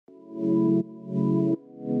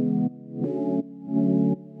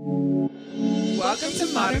Welcome to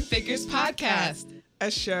Modern Figures Podcast,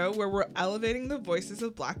 a show where we're elevating the voices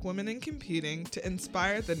of Black women in computing to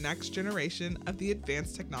inspire the next generation of the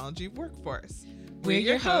advanced technology workforce. We're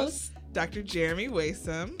your hosts, Dr. Jeremy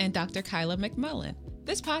Waysome and Dr. Kyla McMullen.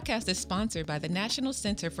 This podcast is sponsored by the National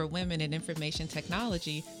Center for Women in Information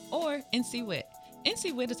Technology, or NCWIT.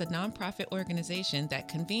 NCWIT is a nonprofit organization that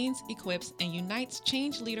convenes, equips, and unites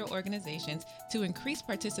change leader organizations to increase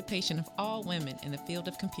participation of all women in the field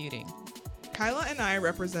of computing. Kyla and I are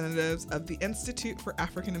representatives of the Institute for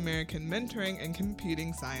African American Mentoring and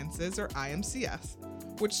Computing Sciences, or IMCS,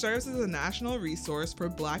 which serves as a national resource for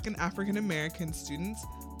Black and African American students,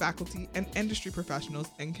 faculty, and industry professionals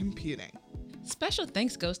in computing. Special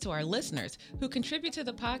thanks goes to our listeners who contribute to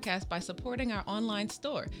the podcast by supporting our online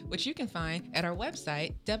store, which you can find at our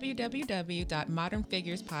website,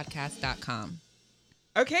 www.modernfigurespodcast.com.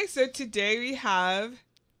 Okay, so today we have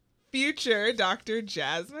future Dr.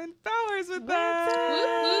 Jasmine Bowers with us.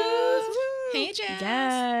 Woo, woo. Hey, Jazz.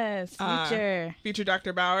 Yes, future. Future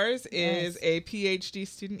Dr. Bowers is a PhD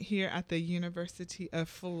student here at the University of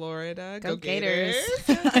Florida. Go Gators.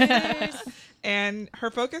 And her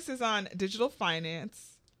focus is on digital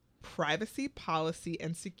finance, privacy policy,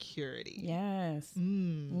 and security. Yes.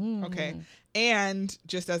 Okay. And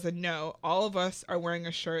just as a note, all of us are wearing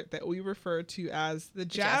a shirt that we refer to as the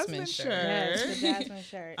Jasmine shirt. Yes, the Jasmine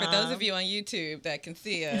shirt. For those of you on YouTube that can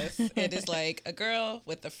see us, it is like a girl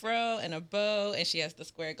with a fro and a bow, and she has the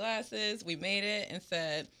square glasses. We made it and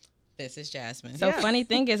said, this is Jasmine. So funny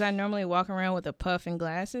thing is I normally walk around with a puff and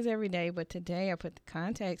glasses every day, but today I put the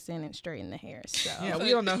contacts in and straighten the hair. So Yeah, we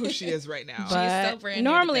don't know who she is right now. but so brand new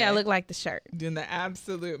normally today. I look like the shirt. Doing the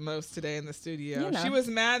absolute most today in the studio. You know. She was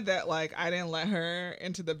mad that I didn't let her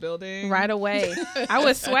into the building. Right away. I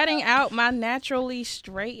was sweating out my naturally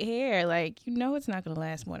straight hair. It's not going to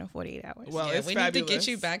last more than 48 hours. Well, Yeah, it's we fabulous. need to get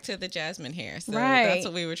you back to the Jasmine hair. So Right. that's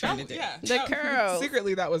what we were trying to do. Yeah. The curls.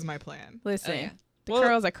 Secretly, that was my plan. Listen, Oh, yeah. the Well-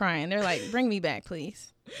 curls are crying. They're like, bring me back,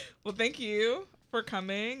 please. Well, thank you for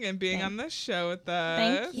coming and being on the show with us.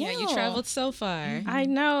 Thank you. Yeah, you traveled so far. I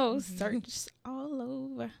know. Search all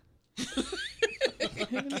over.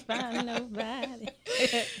 Couldn't find nobody.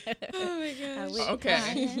 Oh my gosh.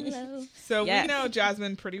 Okay. So Yes. we know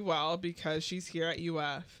Jasmine pretty well because she's here at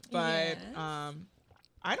UF, but Yes. I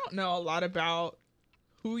don't know a lot about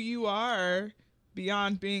who you are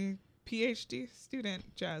beyond being PhD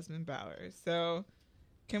student Jasmine Bowers. So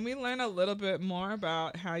can we learn a little bit more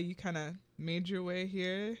about how you kind of made your way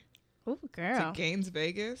here Ooh, to girl. Gaines,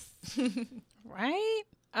 Vegas? Right?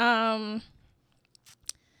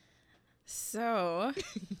 So,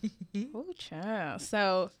 ooh, child.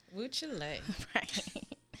 So, Woo Chile. right.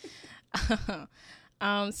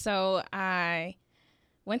 So I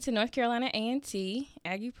went to North Carolina A&T,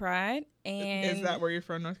 Aggie Pride, and Is that where you're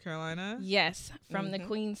from, North Carolina? yes, from the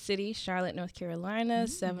Queen City, Charlotte, North Carolina,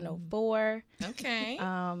 704. Okay.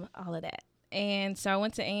 All of that. And so I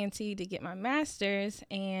went to A&T to get my master's,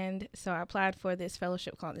 and so I applied for this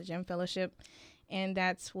fellowship called the GEM Fellowship, and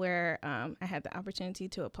that's where I had the opportunity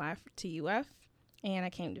to apply to UF, and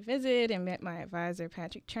I came to visit and met my advisor,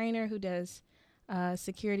 Patrick Trainer, who does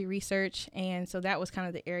security research, and so that was kind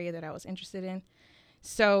of the area that I was interested in.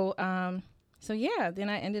 So, then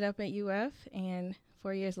I ended up at UF, and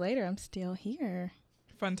 4 years later, I'm still here.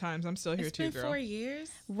 Fun times. I'm still here It's too, been girl. 4 years.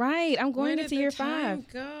 Right, I'm going Where into did year the time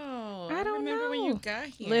 5. go? I don't remember when you know. got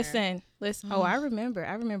here. Listen. Oh, I remember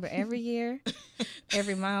every year,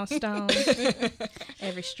 every milestone,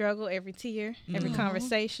 every struggle, every tear, every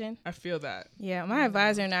conversation. I feel that. Yeah, my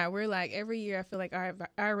advisor and I, we're like, every year I feel like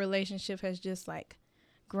our relationship has just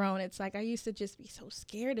grown. It's like I used to just be so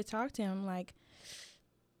scared to talk to him, like,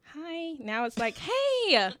 hi. Now it's like,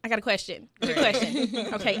 hey, I got a question. Good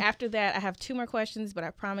question. Okay, after that, I have 2 more questions, but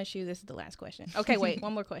I promise you this is the last question. Okay, wait,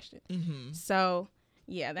 1 more question. So,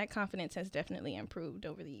 yeah, that confidence has definitely improved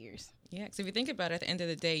over the years. Yeah, because if you think about it, at the end of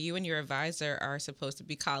the day, you and your advisor are supposed to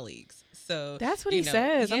be colleagues. So That's what he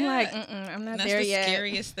says. I'm like, I'm not and that's there the yet.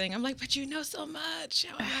 scariest thing. I'm like, but you know so much.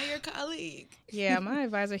 How am I your colleague? Yeah, my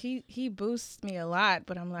advisor, he boosts me a lot,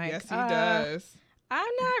 but I'm like, Yes, he does. I'm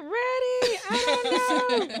not ready. I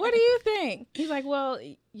don't know. What do you think? He's like, well,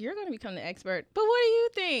 you're going to become the expert, but what do you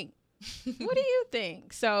think? What do you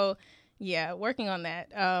think? So, yeah, working on that.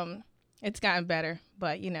 It's gotten better,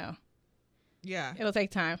 but, Yeah. it'll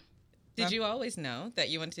take time. Did you always know that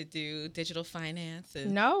you wanted to do digital finance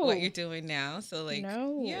and No. what you're doing now? So,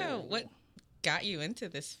 No. yeah, what got you into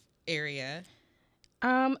this area?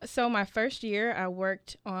 So my first year, I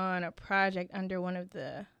worked on a project under one of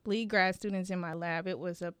the lead grad students in my lab. It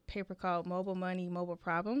was a paper called Mobile Money, Mobile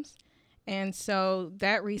Problems. And so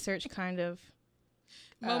that research kind of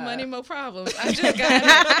More money, more problems. I just got it.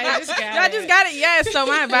 I just got it. Yes. So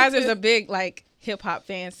my advisor's a big like hip hop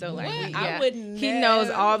fan. So like, I would he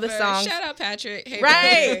knows all the songs. Shout out Patrick. Hey,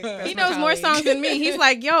 right. Patrick. He knows more songs than me. He's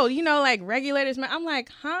like, yo, you know, like Regulators. I'm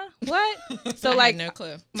like, huh? What? So I like, had no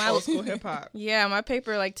clue. My Old school hip hop. Yeah, my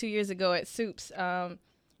paper like 2 years ago at Soups. The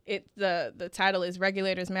title is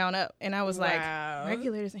Regulators Mount Up, and I was like,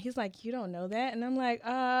 Regulators, and he's like, you don't know that, and I'm like,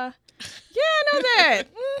 yeah, I know that.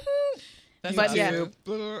 Mm-hmm. But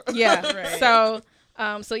yeah. Right.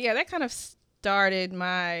 So yeah, that kind of started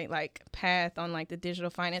my like path on like the digital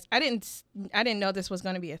finance. I didn't know this was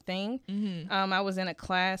going to be a thing. Mm-hmm. I was in a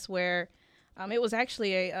class where it was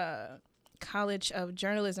actually a College of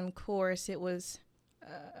Journalism course. It was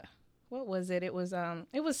what was it? It was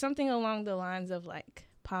something along the lines of like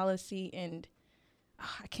policy and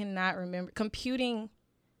I cannot remember communicating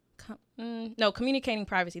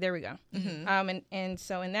privacy. There we go. Mm-hmm. And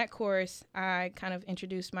so in that course, I kind of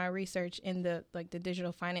introduced my research in the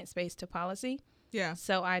digital finance space to policy. Yeah.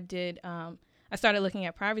 So I did. I started looking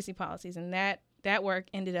at privacy policies, and that work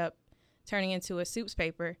ended up turning into a Soups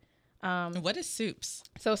paper. What is Soups?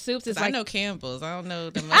 So Soups is like, I know Campbell's. I don't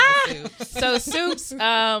know the other Soups. So Soups,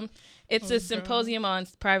 it's a symposium on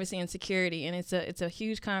privacy and security, and it's a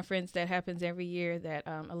huge conference that happens every year. That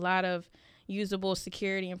a lot of usable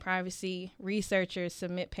security and privacy researchers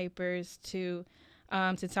submit papers to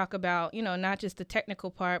talk about, you know, not just the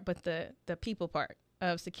technical part, but the people part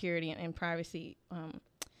of security and privacy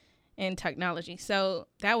and technology. So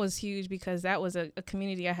that was huge because that was a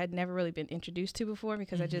community I had never really been introduced to before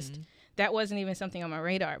because mm-hmm. That wasn't even something on my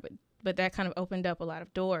radar, but that kind of opened up a lot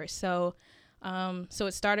of doors. So so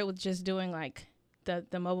it started with just doing like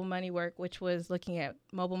the mobile money work, which was looking at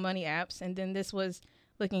mobile money apps, and then this was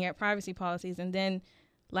looking at privacy policies. And then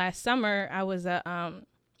last summer I was a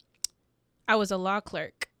law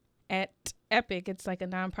clerk at Epic. It's like a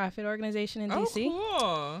nonprofit organization in DC.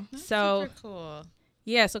 Oh, cool. So super cool.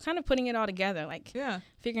 Yeah, so kind of putting it all together, like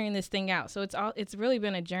figuring this thing out. So it's really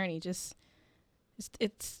been a journey. Just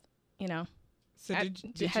it's you know. So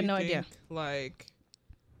did you had no idea. Like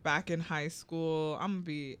back in high school, I'm gonna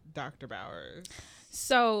be Dr. Bowers.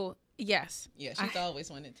 So yes. Yeah, she's always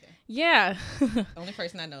wanted to. Yeah. The only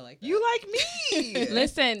person I know like that. You like me.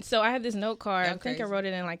 Listen, so I had this note card. Y'all I think crazy. I wrote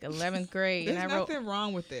it in like 11th grade. There's and nothing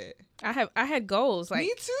wrong with it. I had goals. Like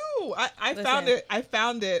me too. I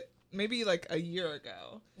found it maybe like a year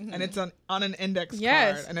ago, mm-hmm. and it's on an index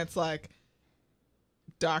card, and it's like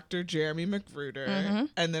Dr. Jeremy McGruder, mm-hmm.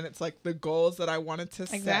 and then it's like the goals that I wanted to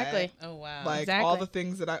set. Oh wow. Like all the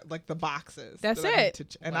things that I like, the boxes. That's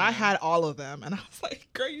it. And I had all of them, and I was like,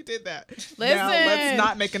 "Girl, you did that." Listen. Now let's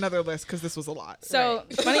not make another list because this was a lot. So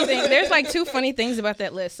funny thing, there's like two funny things about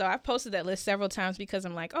that list. So I posted that list several times because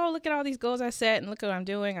I'm like, oh, look at all these goals I set, and look at what I'm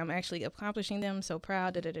doing. I'm actually accomplishing them. So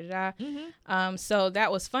proud. Mm-hmm. So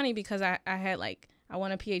that was funny because I had like, I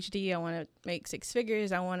want a PhD. I want to make six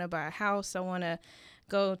figures. I want to buy a house. I want to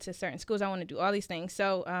go to certain schools. I want to do all these things.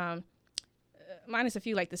 So minus a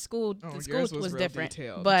few, like the school was different.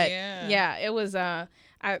 Detailed. But yeah, it was I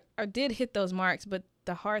did hit those marks, but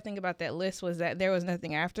the hard thing about that list was that there was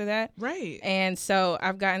nothing after that. Right. And so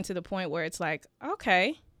I've gotten to the point where it's like,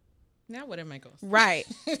 okay, now what are my goals? Right.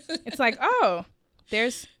 It's like, oh,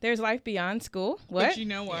 there's life beyond school. What? But you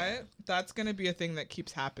know what? Yeah. That's going to be a thing that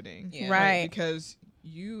keeps happening. Yeah. Right. Because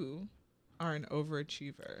you are an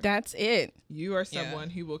overachiever. That's it. You are someone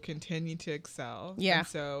who will continue to excel. Yeah. And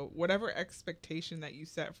so whatever expectation that you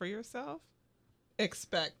set for yourself,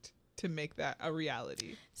 expect to make that a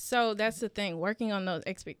reality. So that's the thing, working on those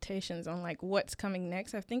expectations on like what's coming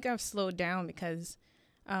next. I think I've slowed down because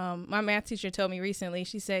my math teacher told me recently,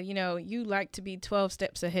 she said, you know, you like to be 12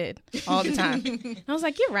 steps ahead all the time. I was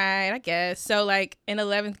like, you're right, I guess. So like in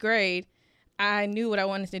 11th grade, I knew what I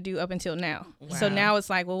wanted to do up until now. Wow. So now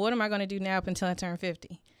it's like, well, what am I going to do now up until I turn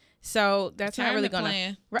 50? So that's not really going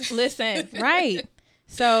to listen. Right.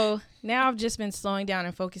 So now I've just been slowing down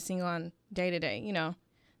and focusing on day to day, you know,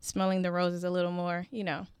 smelling the roses a little more, you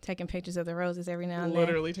know, taking pictures of the roses every now and then.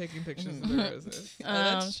 Literally taking pictures of the roses.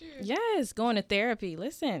 That's true. Yes. Going to therapy.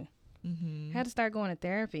 Listen, mm-hmm. I had to start going to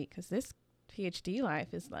therapy because this PhD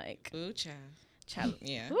life is like, ooh, child.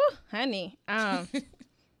 Yeah. Ooh, honey.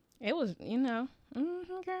 It was, you know,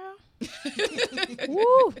 girl.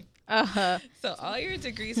 Woo. So all your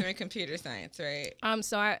degrees are in computer science, right?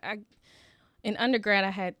 So I in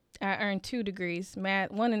undergrad I earned 2 degrees,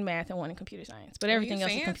 one in math and one in computer science, but everything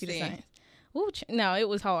else is computer science. Ooh, no, it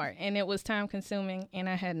was hard and it was time consuming and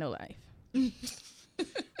I had no life.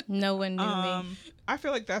 No one knew me. I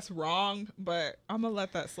feel like that's wrong, but I'm gonna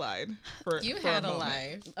let that slide. You had a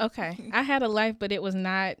life. Okay, I had a life, but it was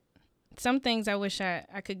not some things I wish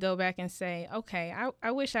I could go back and say, okay,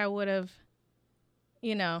 I wish I would have,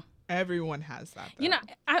 you know. Everyone has that, though. You know,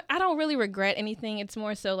 I don't really regret anything. It's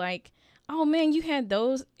more so like, oh, man, you had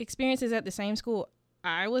those experiences at the same school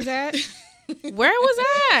I was at. Where was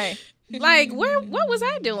I? Like, what was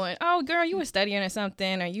I doing? Oh, girl, you were studying or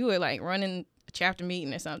something, or you were, like, running a chapter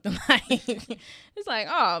meeting or something. Like, it's like,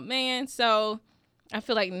 oh, man. So I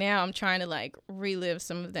feel like now I'm trying to, like, relive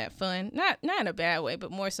some of that fun. Not in a bad way, but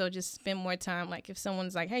more so just spend more time. Like, if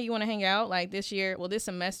someone's like, hey, you want to hang out? Like, this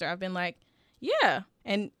semester, I've been like, yeah.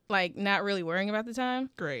 And, like, not really worrying about the time.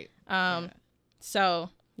 Great. So,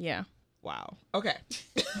 yeah. Wow. Okay.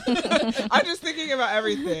 I'm just thinking about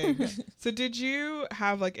everything. So did you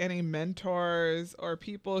have, like, any mentors or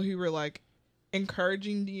people who were, like,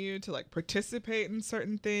 encouraging you to, like, participate in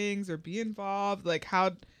certain things or be involved? Like,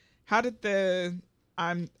 how did the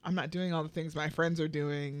I'm not doing all the things my friends are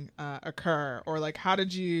doing occur? Or, like, how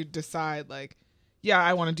did you decide, like, yeah,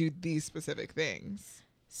 I want to do these specific things?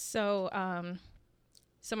 So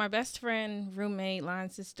my best friend, roommate, line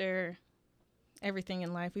sister, everything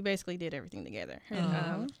in life, we basically did everything together.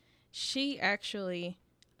 She actually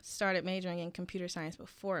started majoring in computer science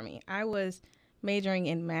before me. I was majoring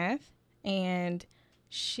in math, and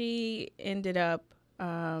she ended up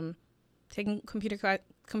taking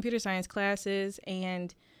computer science classes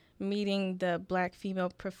and meeting the Black female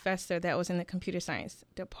professor that was in the computer science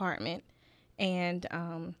department. And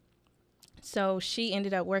so she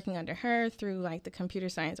ended up working under her through, like, the computer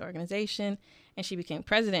science organization, and she became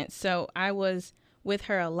president. So I was with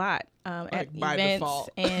her a lot at events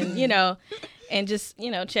and, you know, and just, you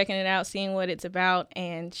know, checking it out, seeing what it's about.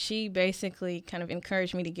 And she basically kind of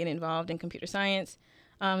encouraged me to get involved in computer science.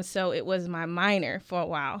 So it was my minor for a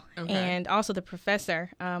while. Okay. And also the professor,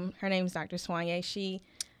 her name is Dr. Soigné.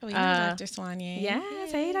 We know Dr. Soigné.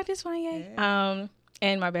 Yes, hey, Dr. Soigné.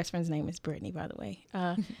 And my best friend's name is Brittany, by the way.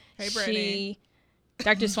 Hey, Brittany.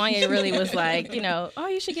 Dr. Soigné really was like, you know, oh,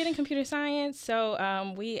 you should get in computer science. So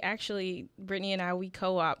Brittany and I, we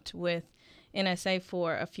co-opted with NSA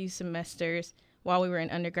for a few semesters while we were in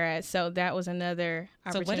undergrad. So that was another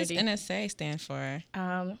opportunity. So what does NSA stand for?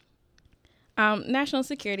 National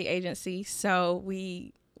Security Agency. So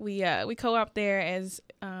we co-op there as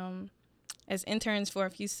interns for a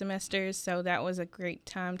few semesters. So that was a great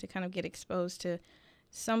time to kind of get exposed to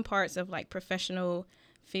some parts of, like, professional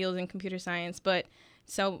fields in computer science. But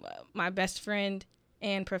so my best friend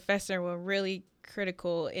and professor were really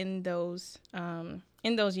critical in those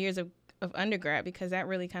years of undergrad, because that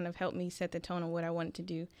really kind of helped me set the tone of what I wanted to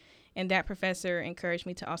do. And that professor encouraged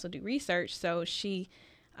me to also do research. So she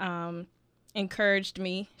encouraged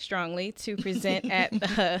me strongly to present at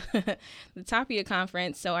the Tapia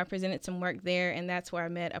conference. So I presented some work there, and that's where I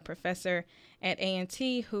met a professor at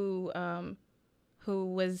A&T who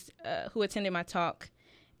attended my talk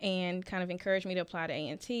and kind of encouraged me to apply to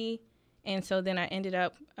A&T. And so then I ended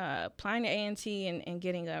up applying to A&T and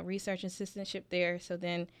getting a research assistantship there. So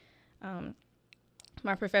then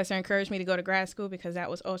my professor encouraged me to go to grad school, because that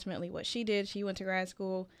was ultimately what she did. She went to grad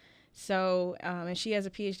school. So, and she has a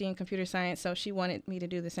PhD in computer science, so she wanted me to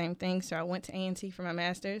do the same thing. So I went to A&T for my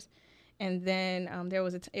master's. And then there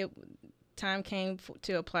was time came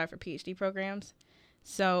to apply for PhD programs.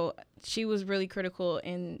 So she was really critical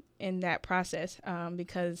in that process,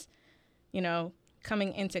 because, you know,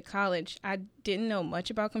 coming into college, I didn't know much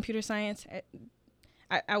about computer science.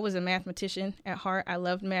 I was a mathematician at heart. I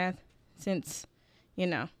loved math since, you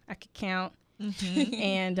know, I could count. Mm-hmm.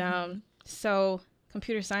 And so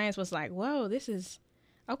computer science was like, whoa, this is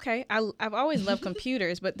okay. I've always loved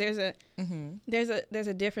computers, but there's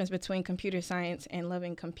a difference between computer science and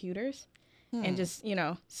loving computers. And just, you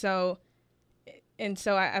know, so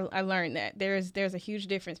I learned that there's a huge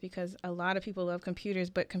difference, because a lot of people love computers,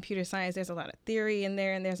 but computer science, there's a lot of theory in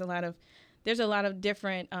there, and there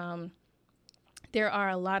are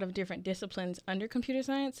a lot of different disciplines under computer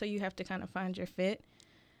science, so you have to kind of find your fit.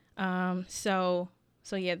 So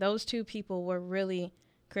yeah, those two people were really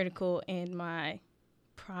critical in my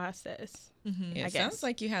process. Mm-hmm. It sounds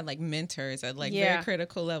like you had, like, mentors at, like, very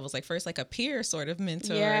critical levels. Like, first, like, a peer sort of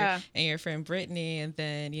mentor, and your friend Brittany, and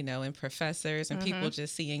then, you know, and professors and people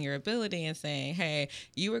just seeing your ability and saying, hey,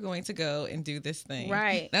 you were going to go and do this thing.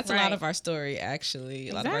 Right. That's a lot of our story, actually.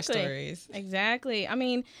 A lot of our stories. Exactly. I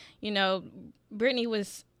mean, you know, Brittany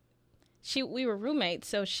we were roommates,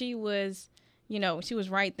 so she was, you know, she was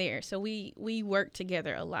right there. So we worked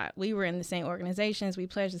together a lot. We were in the same organizations. We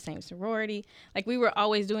pledged the same sorority. Like, we were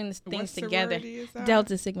always doing things together. Is that?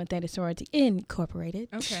 Delta Sigma Theta Sorority Incorporated.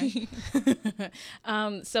 Okay.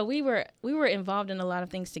 So we were involved in a lot of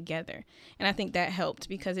things together. And I think that helped,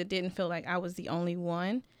 because it didn't feel like I was the only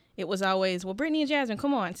one. it was always, well, Brittany and Jasmine,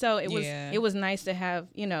 come on. So it Yeah. was nice to have,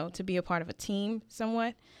 you know, to be a part of a team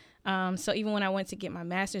somewhat. So even when I went to get my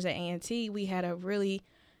master's at A&T, we had a really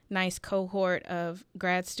nice cohort of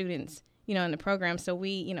grad students, you know, in the program. So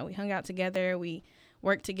we hung out together, we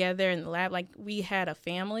worked together in the lab, like we had a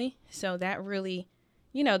family. So that really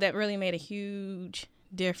made a huge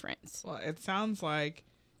difference. Well, it sounds like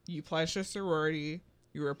you pledged a sorority.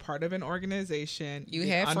 You were part of an organization. You did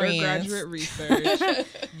had undergraduate friends. research.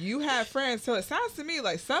 You had friends. So it sounds to me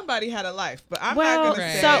like somebody had a life. But I'm not Well,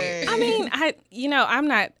 gonna so say. I mean,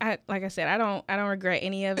 like I said, I don't regret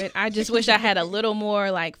any of it. I just wish I had a little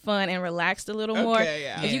more like fun and relaxed a little more.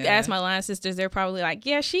 Yeah. If you Yeah. ask my line sisters, they're probably like,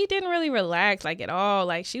 yeah, she didn't really relax like at all.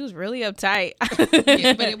 Like she was really uptight.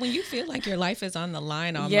 Yeah, but when you feel like your life is on the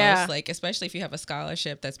line almost, Yeah. like especially if you have a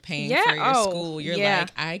scholarship that's paying Yeah, for your oh, school, you're yeah.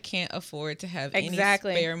 like, I can't afford to have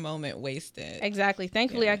Exactly. any spare moment wasted. Exactly.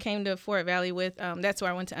 Thankfully, Yeah. I came to Fort Valley with, that's where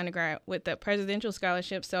I went to undergrad with the presidential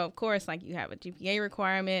scholarship. So, of course, like you have a GPA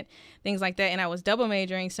requirement, things like that. And I was double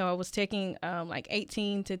majoring. So I was taking like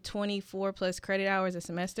 18 to 24 plus credit hours a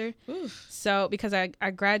semester. Oof. So because I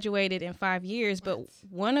graduated in 5 years, but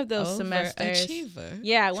one of those semesters, Overachiever.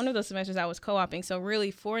 yeah, one of those semesters I was co-oping. So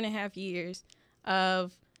really 4.5 years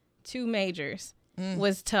of 2 majors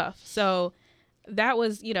was tough. So that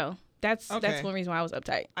was, that's Okay. one reason why I was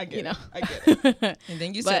uptight. I get you know? it. I get it. And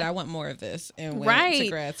then you But- said, I want more of this and went to Right.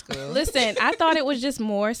 grad school. Listen, I thought it was just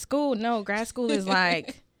more school. No, grad school is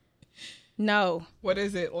like, no, What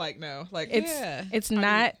is it like now? Like it's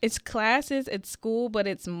not, it's classes, it's school, but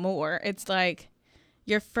it's more. It's like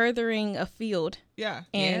you're furthering a field yeah.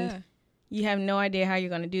 and Yeah. you have no idea how you're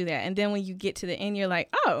going to do that. And then when you get to the end, you're like,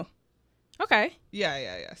 oh, okay.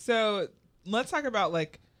 Yeah. So let's talk about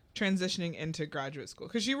like transitioning into graduate school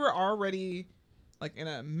because you were already like in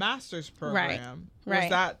a master's program. Right. Was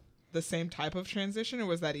that the same type of transition or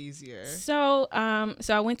was that easier? So,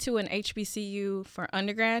 so I went to an HBCU for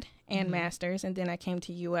undergrad and masters, and then I came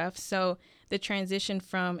to UF. So the transition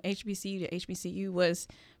from HBCU to HBCU was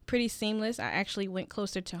pretty seamless. I actually went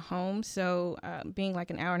closer to home, so being like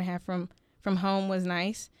an hour and a half from home was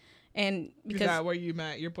nice. And Is because that where you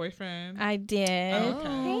met your boyfriend? I did.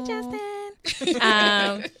 Okay. Hey, Justin.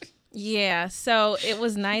 Yeah, so it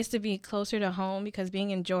was nice to be closer to home because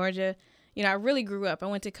being in Georgia, I really grew up. I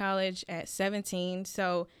went to college at 17,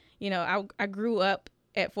 so I grew up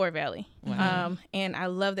at Fort Valley. Wow. And I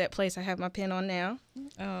love that place. I have my pen on now.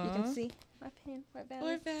 Aw. You can see my pen, Fort Valley.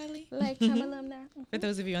 Fort Valley. Lifetime alumni. For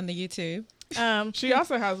those of you on the YouTube. She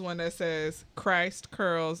also has one that says Christ,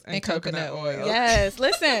 curls, and coconut oil. Yes,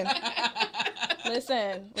 listen.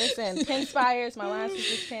 Listen. Pen Spires, my line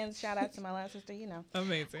sister's pens. Shout out to my line sister,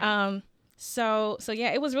 Amazing. So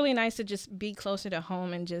yeah, it was really nice to just be closer to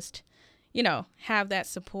home and just, have that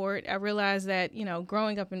support. I realized that,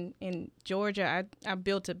 growing up in Georgia, I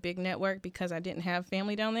built a big network because I didn't have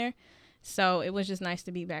family down there. So it was just nice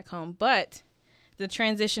to be back home. But the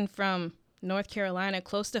transition from North Carolina,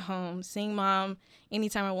 close to home, seeing mom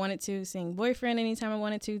anytime I wanted to, seeing boyfriend anytime I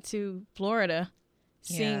wanted to Florida,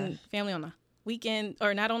 seeing family on the weekend,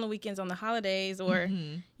 or not on the weekends, on the holidays, or,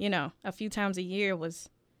 a few times a year was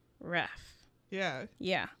rough. Yeah.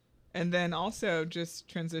 Yeah. And then also just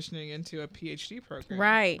transitioning into a PhD program.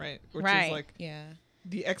 Right. Which Right. is like Yeah.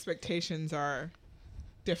 the expectations are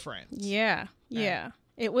different. Yeah.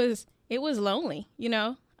 It was lonely,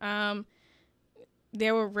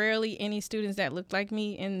 there were rarely any students that looked like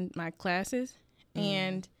me in my classes.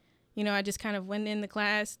 And, I just kind of went in the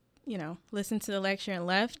class, listened to the lecture and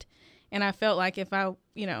left. And I felt like if I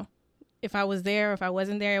was there, or if I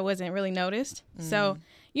wasn't there, it wasn't really noticed. So,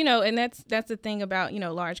 and that's the thing about,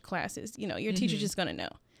 large classes, your teacher's just going to know.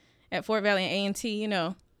 At Fort Valley and A&T,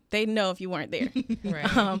 they know if you weren't there.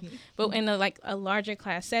 Right. But in a larger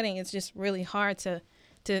class setting, it's just really hard to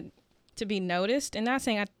be noticed. And not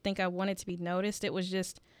saying I think I wanted to be noticed. It was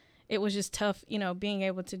just tough, being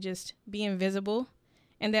able to just be invisible,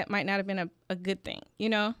 and that might not have been a good thing,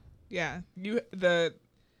 Yeah.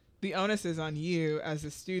 The onus is on you as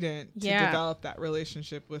a student to develop that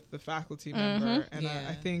relationship with the faculty member. And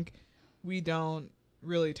I think we don't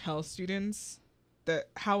really tell students that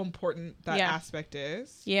how important that aspect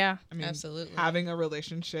is. Yeah. I mean, Absolutely. having a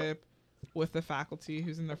relationship with the faculty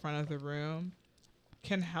who's in the front of the room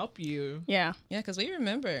can help you. Yeah. Yeah, because we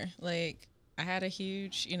remember, like, I had a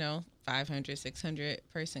huge, 500, 600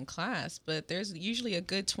 person class, but there's usually a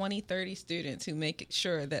good 20, 30 students who make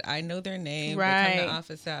sure that I know their name. Right. They come to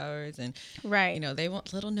office hours and, Right. you know, they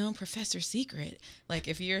want little known professor secret. Like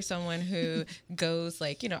if you're someone who goes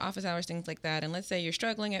like, you know, office hours, things like that. And let's say you're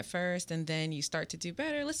struggling at first and then you start to do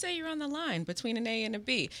better. Let's say you're on the line between an A and a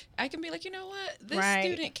B. I can be like, you know what? This Right.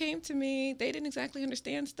 student came to me. They didn't exactly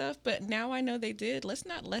understand stuff, but now I know they did. Let's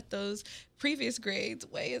not let those previous grades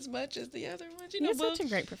weigh as much as the other ones. You know, You're such a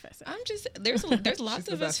great professor. I'm just there's lots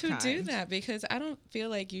the of us best who do kind. that because I don't feel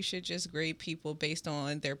like you should just grade people based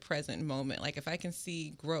on their present moment. Like if I can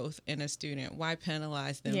see growth in a student, why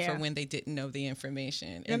penalize them Yeah. for when they didn't know the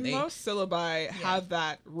information? And they, most syllabi have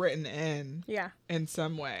that written in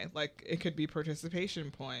some way. Like it could be participation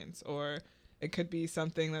points, or it could be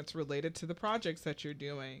something that's related to the projects that you're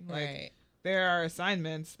doing. Like right. there are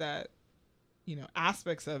assignments that, you know,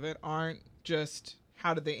 aspects of it aren't just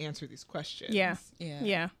how did they answer these questions. Yeah.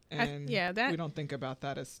 Yeah. And that we don't think about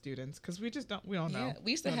that as students because we don't know. Yeah,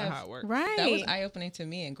 we used to We don't know have- how it works. Right. That was eye-opening to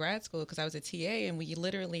me in grad school because I was a TA and we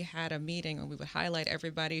literally had a meeting and we would highlight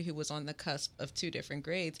everybody who was on the cusp of 2 different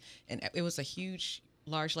grades. And it was a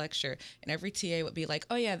large lecture. And every TA would be like,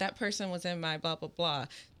 oh, yeah, that person was in my blah, blah, blah.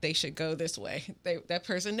 They should go this way. That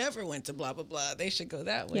person never went to blah, blah, blah. They should go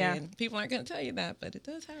that way. Yeah. And people aren't going to tell you that, but it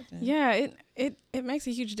does happen. Yeah, it makes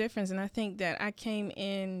a huge difference. And I think that I came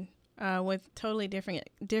in with totally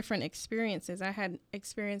different experiences. I had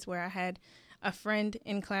experience where I had a friend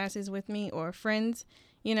in classes with me or friends,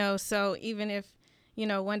 you know, so even if, you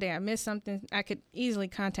know, one day I missed something, I could easily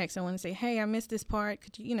contact someone and say, hey, I missed this part.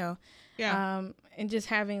 Could you, you know, and just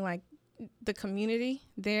having like the community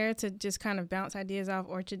there to just kind of bounce ideas off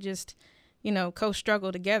or to just, you know,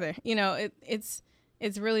 co-struggle together. You know, it's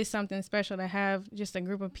really something special to have just a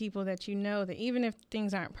group of people that you know that even if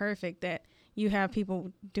things aren't perfect, that you have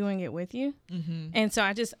people doing it with you. Mm-hmm. And so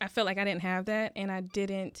I felt like I didn't have that, and I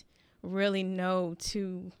didn't really know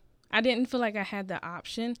I didn't feel like I had the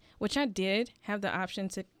option, which I did have the option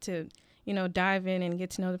to you know, dive in and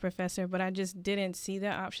get to know the professor, but I just didn't see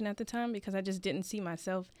that option at the time because I just didn't see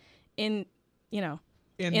myself in, you know,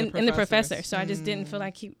 in the professor. So I just didn't feel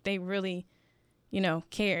like they really, you know,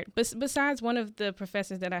 cared. But besides, one of the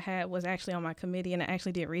professors that I had was actually on my committee and I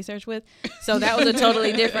actually did research with. So that was a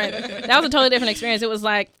totally different experience. It was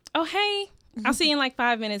like, oh, hey, I'll see you in like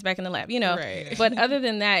 5 minutes back in the lab, you know. Right. But other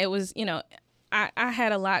than that, it was, you know, I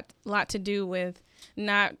had a lot to do with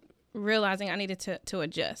not realizing I needed to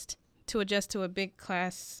adjust to a big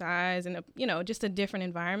class size and, you know, just a different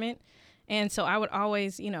environment. And so I would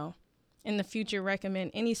always, you know, in the future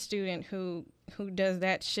recommend any student who does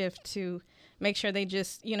that shift to make sure they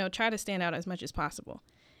just, you know, try to stand out as much as possible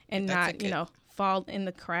and not, you know, fall in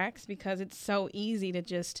the cracks because it's so easy to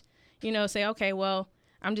just, you know, say, okay, well,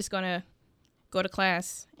 I'm just going to go to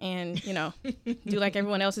class and, you know, do like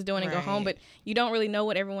everyone else is doing and go home. But you don't really know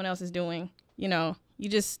what everyone else is doing. You know, you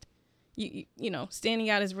just, you know, standing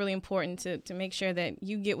out is really important to make sure that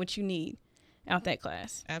you get what you need out that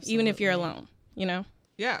class. Absolutely. Even if you're alone, you know?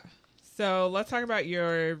 Yeah. So let's talk about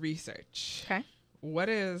your research. Okay. What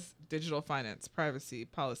is digital finance, privacy,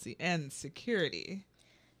 policy, and security?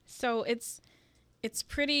 So it's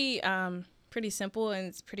pretty simple and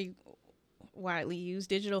it's pretty widely used.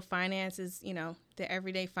 Digital finance is, you know, the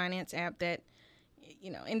everyday finance app that,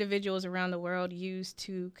 you know, individuals around the world use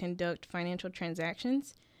to conduct financial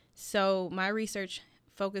transactions. So my research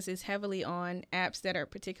focuses heavily on apps that are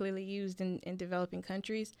particularly used in developing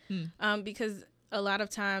countries because a lot of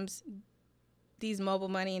times these mobile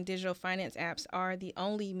money and digital finance apps are the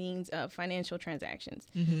only means of financial transactions.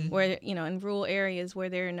 Mm-hmm. Where, you know, in rural areas where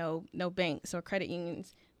there are no banks or credit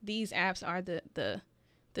unions, these apps are the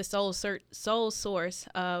sole source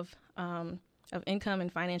of income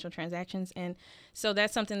and financial transactions. And so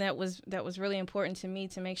that's something that was really important to me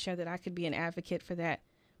to make sure that I could be an advocate for that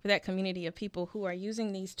community of people who are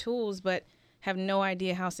using these tools but have no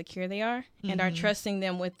idea how secure they are and are trusting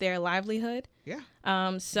them with their livelihood.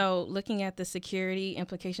 Yeah. So looking at the security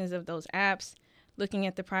implications of those apps, looking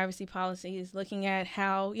at the privacy policies, looking at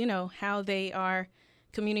how they are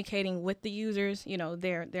communicating with the users, you know,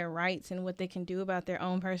 their rights and what they can do about their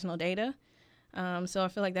own personal data. So I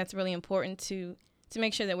feel like that's really important to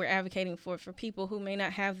make sure that we're advocating for people who may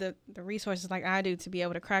not have the resources like I do to be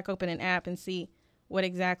able to crack open an app and see what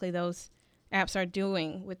exactly those apps are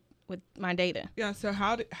doing with my data. Yeah. So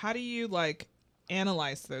how do you like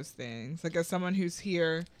analyze those things? Like as someone who's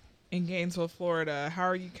here in Gainesville, Florida, how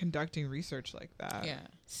are you conducting research like that? Yeah.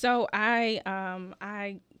 So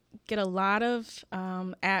I get a lot of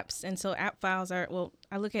apps, and so app files I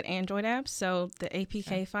look at Android apps, so the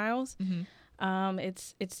APK files. Mm-hmm.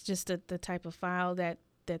 It's just the type of file that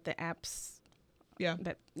the apps, Yeah.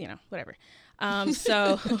 that, whatever.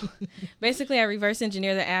 So basically I reverse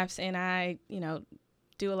engineer the apps, and I,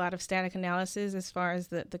 do a lot of static analysis as far as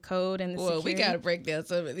the code and the security. We got to break down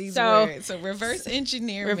some of these words. So reverse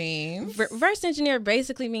engineer means? Reverse engineer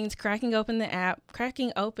basically means cracking open the app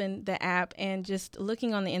and just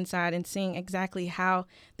looking on the inside and seeing exactly how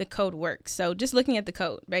the code works. So just looking at the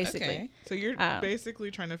code, basically. Okay. So you're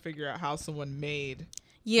basically trying to figure out how someone made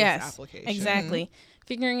this application. Exactly. Mm-hmm.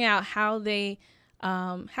 Figuring out how they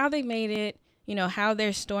made it, how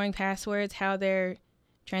they're storing passwords, how they're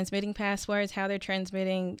transmitting passwords, how they're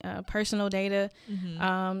transmitting personal data,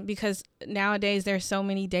 because nowadays there's so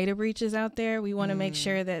many data breaches out there. We want to make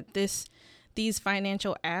sure that these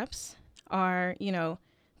financial apps are,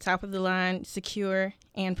 top of the line, secure,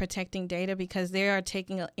 and protecting data, because they are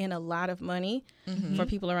taking in a lot of money for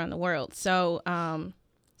people around the world. So,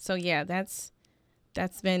 yeah, that's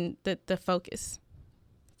been the focus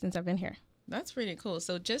since I've been here. That's pretty cool.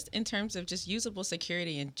 So just in terms of just usable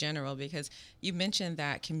security in general, because you mentioned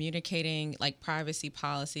that communicating like privacy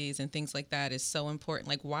policies and things like that is so important.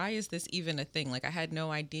 Like, why is this even a thing? Like, I had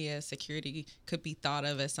no idea security could be thought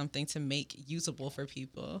of as something to make usable for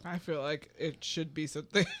people. I feel like it should be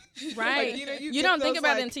something. Right. Like, you don't think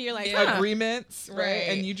about it until you're like, agreements, right?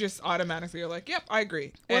 And you just automatically are like, yep, I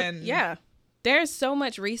agree. Well, and yeah. There's so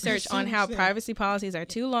much research on how privacy policies are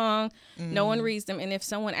too long. No one reads them. And if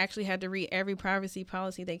someone actually had to read every privacy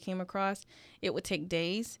policy they came across, it would take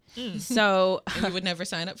days. So and you would never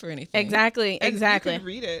sign up for anything. Exactly. And you could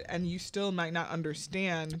read it and you still might not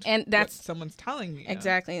understand what someone's telling you.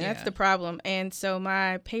 Exactly. And that's the problem. And so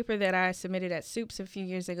my paper that I submitted at SOUPS a few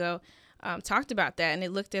years ago talked about that. And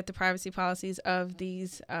it looked at the privacy policies of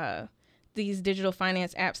these digital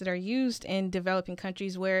finance apps that are used in developing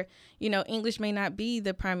countries where, English may not be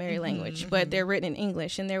the primary language, but they're written in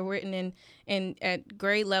English, and they're written in at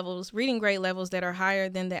reading grade levels that are higher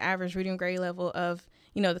than the average reading grade level of,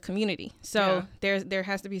 the community. So there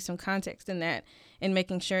has to be some context in that, and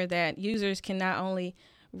making sure that users can not only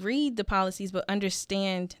read the policies, but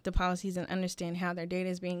understand the policies and understand how their data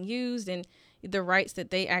is being used and the rights that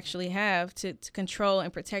they actually have to control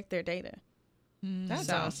and protect their data. That's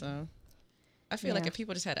awesome. I feel like if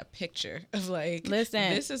people just had a picture of like,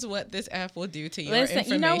 listen, this is what this app will do to your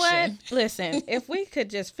information. You know what? Listen, if we could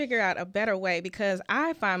just figure out a better way, because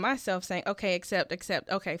I find myself saying, okay, accept,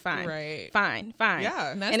 okay, fine. Right. Fine.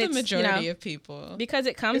 Yeah. And that's the majority of people. Because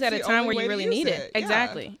it comes at a time where you really need it.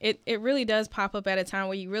 Exactly. It really does pop up at a time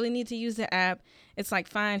where you really need to use the app. It's like,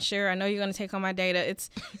 fine, sure, I know you're going to take all my data.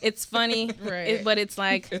 It's funny, right. But it's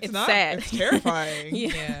like, it's not, sad. It's terrifying.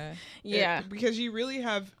 Yeah. Because you really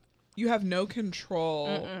have no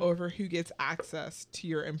control over who gets access to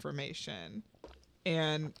your information.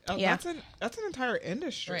 And that's an entire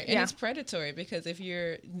industry. Right. And it's predatory, because if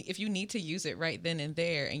you need to use it right then and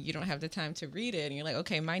there and you don't have the time to read it, and you're like,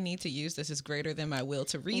 okay, my need to use this is greater than my will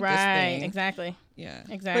to read this thing. Exactly. Yeah.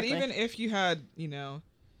 Exactly. But even if you had,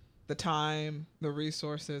 the time, the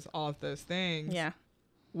resources, all of those things. Yeah.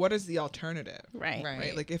 What is the alternative?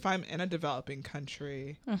 Right. Like if I'm in a developing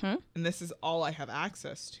country and this is all I have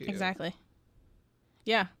access to. Exactly.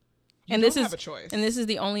 Yeah. You don't have a choice. And this is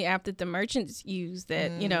the only app that the merchants use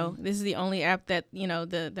that, this is the only app that,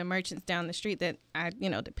 the merchants down the street that I,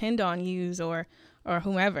 depend on use or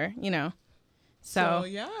whomever, So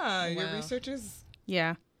your research is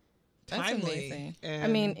timely. That's amazing.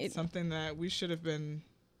 And it's something that we should have been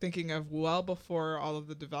thinking of well before all of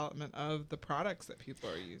the development of the products that people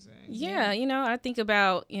are using. Yeah, I think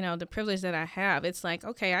about, the privilege that I have. It's like,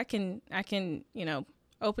 okay, I can,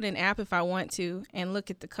 open an app if I want to and look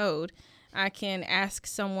at the code. I can ask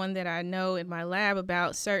someone that I know in my lab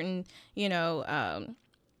about certain, encryption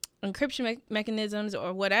mechanisms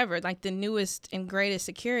or whatever, like the newest and greatest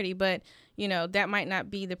security, but that might not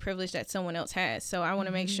be the privilege that someone else has. So I want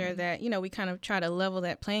to make sure that, we kind of try to level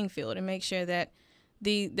that playing field and make sure that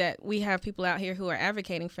that we have people out here who are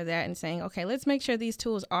advocating for that and saying, okay, let's make sure these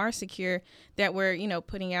tools are secure, that we're,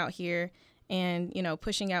 putting out here and,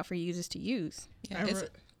 pushing out for users to use. Yeah, go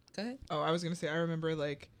ahead. Oh, I was going to say, I remember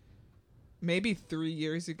like maybe 3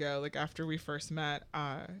 years ago, like after we first met,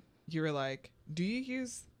 you were like, do you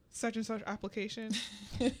use such and such application?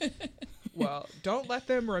 Well, don't let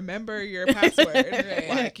them remember your password. Right.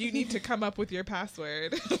 Like you need to come up with your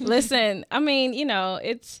password. Listen,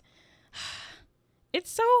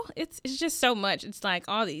 it's just so much. It's like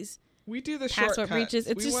all these we do the password shortcuts. breaches.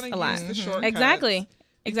 It's we just want to a lot. use the shortcuts Exactly.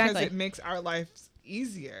 Because it makes our lives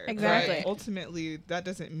easier. Exactly. But ultimately, that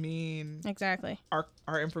doesn't mean Exactly.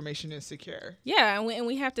 our information is secure. Yeah, and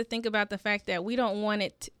we have to think about the fact that we don't want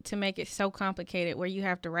it to make it so complicated where you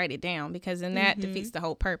have to write it down, because then that defeats the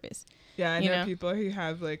whole purpose. Yeah, I You know know? people who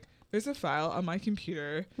have like, there's a file on my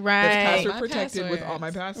computer Right. that's password My protected with all my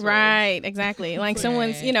passwords. passwords. Right, exactly. Like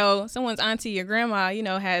someone's, Right. someone's auntie or grandma,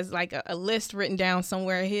 has like a list written down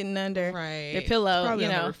somewhere hidden under Right. their pillow, Probably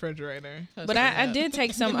on the refrigerator. But I did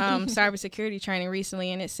take some cybersecurity training recently,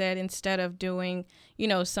 and it said instead of doing,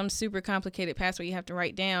 some super complicated password you have to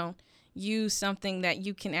write down, use something that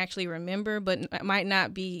you can actually remember, but it might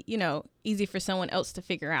not be, easy for someone else to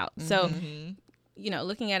figure out. So,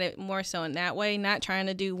 looking at it more so in that way, not trying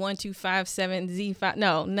to do 1257Z5.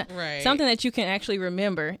 No, Right. something that you can actually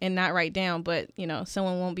remember and not write down, but,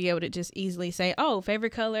 someone won't be able to just easily say, oh,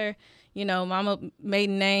 favorite color, mama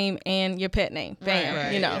maiden name and your pet name. Bam,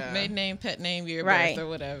 Right. Yeah. Maiden name, pet name, year of Right. birth, or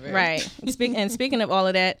whatever. Right. Speaking of all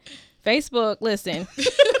of that, Facebook, listen,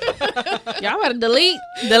 y'all better delete.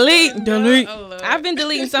 Oh, Lord. I've been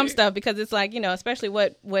deleting some stuff because it's like, especially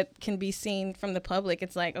what can be seen from the public.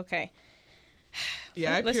 It's like, okay.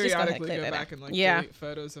 Yeah, I Let's just go ahead and periodically clear go that back out. and like Yeah. delete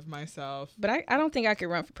photos of myself. But I don't think I could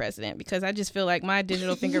run for president because I just feel like my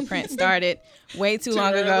digital fingerprint started way too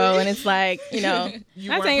long Too ago. early. And it's like, You not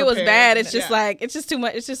weren't saying it was prepared. bad. It's just Yeah. like, it's just too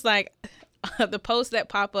much. It's just like the posts that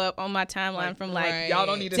pop up on my timeline Like, from like right. Y'all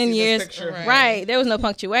don't need to 10 see years. this picture. Right. Right. There was no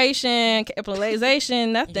punctuation,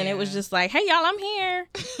 capitalization, nothing. It was Yeah. just like, hey, y'all, I'm here.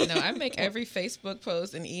 No, I make every Facebook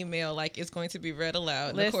post and email like it's going to be read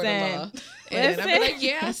aloud in the court of Listen. law. And I'm Listen. like,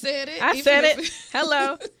 yeah, I said it. I even said if- it.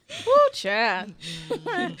 Hello. Woo, child.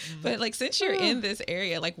 But like, since you're in this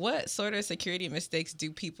area, like what sort of security mistakes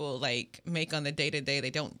do people like make on the day to day they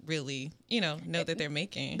don't really, know that they're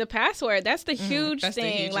making? The password, that's the huge that's the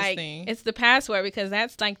thing. hugest Like, thing. it's the password because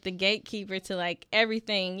that's like the gatekeeper to like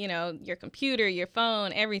everything, your computer, your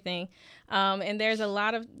phone, everything. And there's a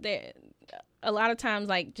lot of times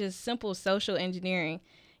like just simple social engineering.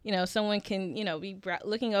 Someone can, be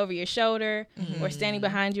looking over your shoulder or standing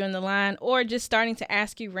behind you in the line or just starting to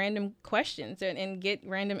ask you random questions and get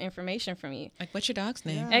random information from you. Like, what's your dog's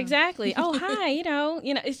name? Yeah. Exactly. Oh, hi.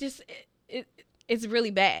 It's just it's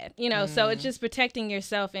really bad. So it's just protecting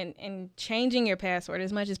yourself and changing your password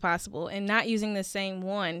as much as possible and not using the same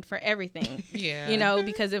one for everything. Yeah.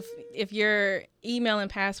 Because if your email and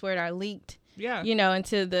password are leaked, Yeah.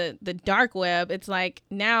 into the dark web, it's like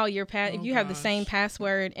now if you have the gosh. same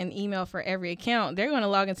password and email for every account, they're going to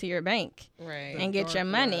log into your bank Right. and get your Dark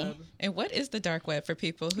money. web. And what is the dark web for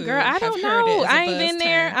people who Girl, I have don't heard it know. as a I ain't buzz been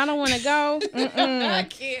there. term? I don't want to go. I Mm-mm.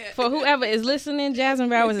 can't. For whoever is listening, Jasmine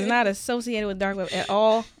Bowers is not associated with dark web at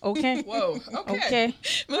all. Okay. Whoa. Okay. Okay.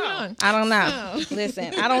 Moving on. I don't know. Oh.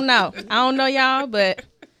 Listen, I don't know. I don't know y'all, but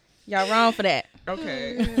y'all wrong for that.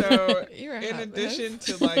 Okay. So You're a in hot addition mess.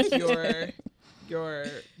 to like your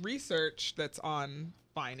research that's on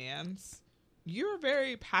finance, you're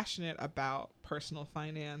very passionate about personal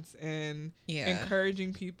finance and Yeah.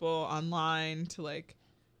 encouraging people online to like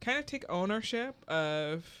kind of take ownership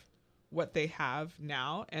of what they have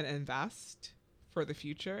now and invest for the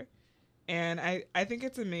future. And I think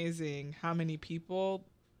it's amazing how many people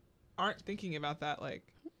aren't thinking about that. Like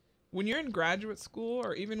when you're in graduate school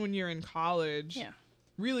or even when you're in college, Yeah.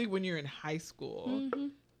 really when you're in high school, Mm-hmm.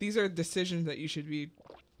 these are decisions that you should be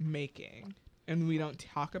making. And we don't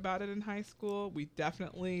talk about it in high school. We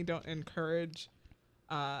definitely don't encourage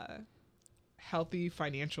healthy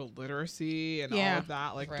financial literacy and all Yeah. of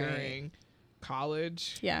that like Right. during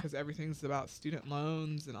college. Yeah. Because everything's about student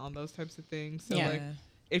loans and all those types of things. So Yeah. like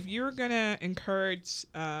if you're gonna encourage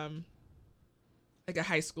like a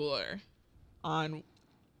high schooler on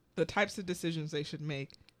the types of decisions they should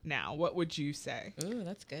make now, what would you say? Ooh,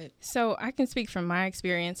 that's good. So I can speak from my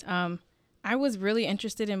experience. I was really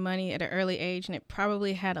interested in money at an early age, and it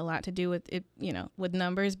probably had a lot to do with it, with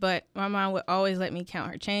numbers. But my mom would always let me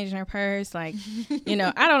count her change in her purse. Like, I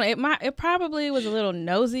don't know. It probably was a little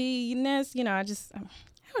nosiness. I just, how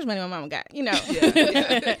much money my mama got, Yeah.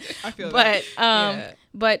 I feel But Yeah.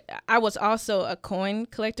 but I was also a coin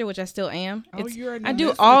collector, which I still am. Oh, you're a I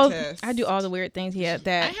do all numismatist. the weird things. Yeah, I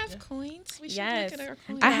that have coins. We should Yes. look at our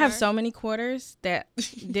coins. I have so many quarters that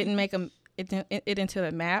didn't make it into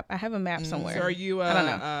a map. I have a map somewhere. So are you I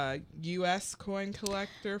don't a U.S. coin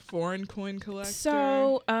collector, foreign coin collector?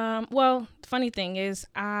 So, well, funny thing is,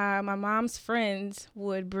 my mom's friends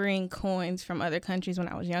would bring coins from other countries when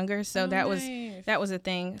I was younger. So Oh, that nice. was a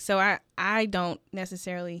thing. So I don't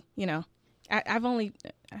necessarily, I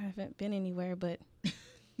haven't been anywhere, but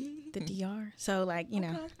the DR. So like, you know,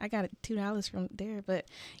 Okay. I got $2 from there, but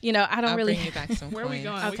you know, I don't I'll really bring you back some Where are we coins.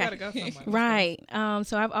 going? We Okay. gotta go somewhere. Let's go. right.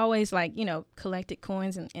 So I've always like, you know, collected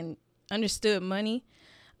coins and understood money.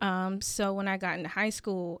 So when I got into high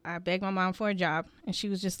school, I begged my mom for a job, and she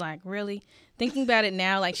was just like, really? Thinking about it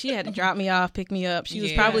now, like she had to drop me off, pick me up. She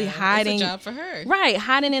was probably hiding. It's a job for her. Right,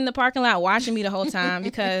 hiding in the parking lot watching me the whole time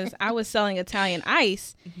because I was selling Italian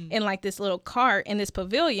ice in like this little cart in this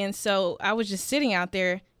pavilion. So I was just sitting out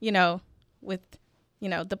there, you know, with, you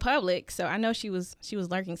know, the public. So I know she was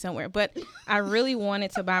lurking somewhere. But I really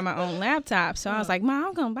wanted to buy my own laptop. So I was like, Mom,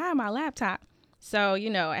 I'm going to buy my laptop. So,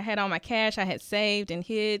 you know, I had all my cash I had saved and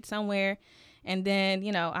hid somewhere. And then,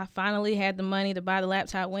 you know, I finally had the money to buy the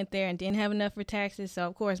laptop, went there and didn't have enough for taxes. So,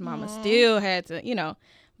 of course, Mama still had to, you know,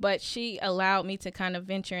 but she allowed me to kind of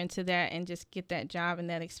venture into that and just get that job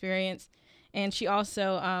and that experience. And she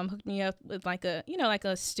also hooked me up with like a, you know, like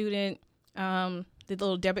a student, the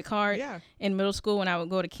little debit card in middle school when I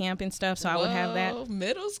would go to camp and stuff. So I would have that.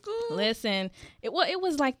 Middle school? Listen, it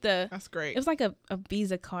was like That's great. it was like a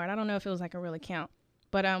Visa card. I don't know if it was like a real account.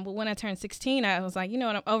 But when I turned 16, I was like, you know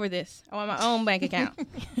what, I'm over this. I want my own bank account.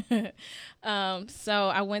 So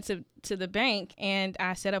I went to the bank and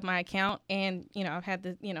I set up my account, and you know, I've had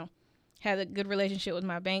a good relationship with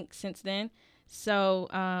my bank since then. So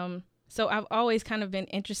so I've always kind of been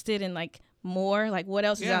interested in like more, like what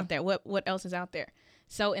else is out there? What else is out there?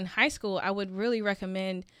 So in high school, I would really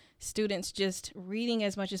recommend students just reading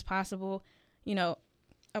as much as possible, you know,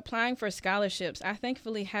 applying for scholarships. I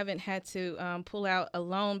thankfully haven't had to pull out a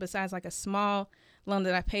loan besides like a small loan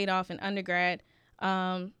that I paid off in undergrad.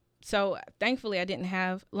 So thankfully I didn't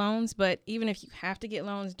have loans, but even if you have to get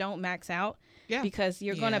loans, don't max out because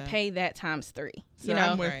you're going to pay that times 3. So you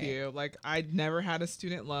know? I'm with you. Like I never had a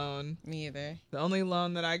student loan. Me either. The only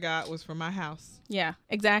loan that I got was for my house. Yeah,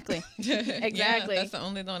 exactly. Exactly. Yeah, that's the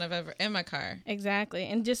only loan I've ever in my car. Exactly.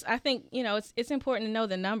 And just, I think, you know, it's important to know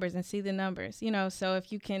the numbers and see the numbers, you know, so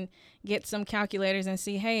if you can get some calculators and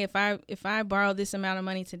see, hey, if I borrow this amount of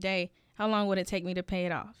money today, how long would it take me to pay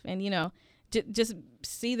it off? And, you know, just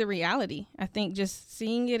see the reality. I think just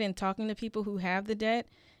seeing it and talking to people who have the debt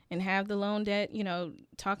and have the loan debt, you know,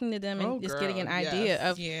 talking to them and just getting an idea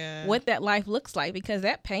of what that life looks like, because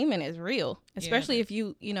that payment is real, especially if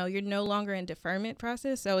you know, you're no longer in deferment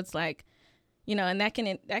process. So it's like, you know, and that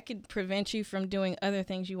could prevent you from doing other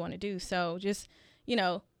things you want to do. So just, you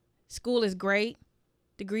know, school is great.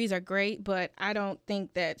 Degrees are great, but I don't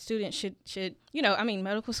think that students should, you know, I mean,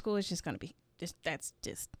 medical school is just going to be that's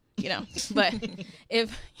just, you know, but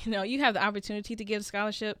if, you know, you have the opportunity to get a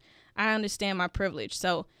scholarship, I understand my privilege.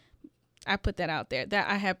 So I put that out there, that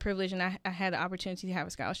I have privilege and I had the opportunity to have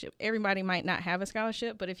a scholarship. Everybody might not have a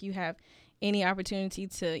scholarship, but if you have any opportunity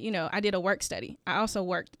to, you know, I did a work study. I also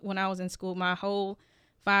worked when I was in school my whole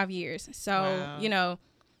 5 years. So, you know.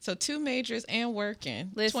 So 2 majors and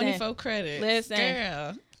working. Listen, 24 credits. Listen,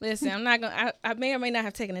 girl. Listen, I'm not going to, I may or may not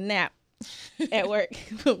have taken a nap at work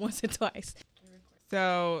once or twice.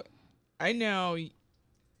 So I know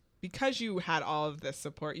because you had all of this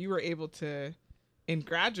support, you were able to, in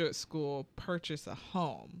graduate school, purchase a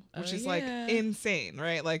home, which is like insane,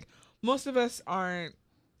 right? Like most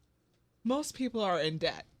people are in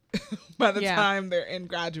debt by the time they're in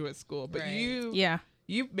graduate school, but you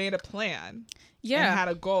made a plan and had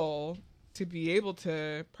a goal to be able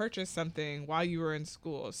to purchase something while you were in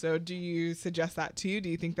school. So do you suggest that too? Do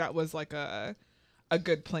you think that was like a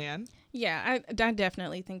good plan? Yeah, I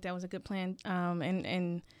definitely think that was a good plan.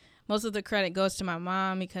 And most of the credit goes to my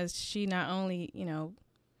mom because she not only, you know,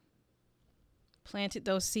 planted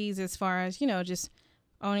those seeds as far as, you know, just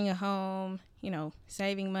owning a home, you know,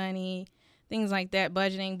 saving money, things like that,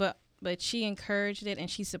 budgeting, but she encouraged it and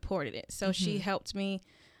she supported it. So she helped me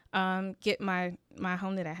get my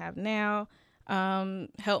home that I have now,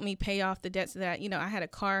 helped me pay off the debts that, you know, I had a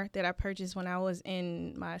car that I purchased when I was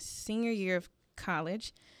in my senior year of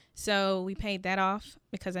college. So we paid that off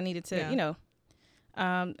because I needed to, you know,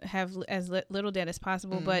 have as little debt as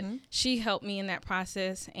possible. But she helped me in that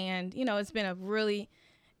process. And, you know, it's been a really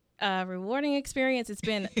rewarding experience. It's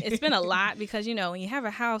been a lot because, you know, when you have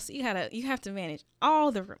a house, you have to manage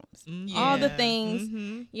all the rooms, all the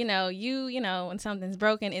things, you know, when something's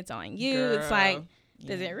broken, it's on you. Girl. It's like,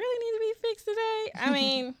 does it really need to be fixed today? I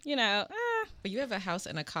mean, you know, But you have a house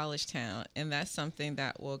in a college town, and that's something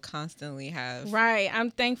that will constantly have. Right.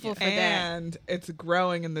 I'm thankful for that. And it's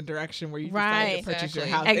growing in the direction where you decide to purchase your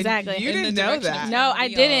house. Exactly. And you didn't know that. No, I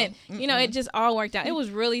didn't. You know, it just all worked out. It was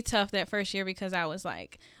really tough that first year because I was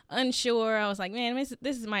like, unsure. I was like, man,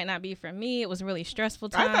 this might not be for me. It was a really stressful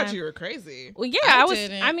time. I thought you were crazy. Well, yeah,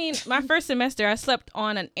 didn't. I mean, my first semester, I slept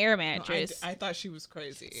on an air No, mattress. I thought she was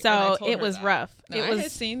crazy. So and I told it her was that. rough. No, it I was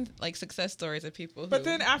had seen like success stories of people. But who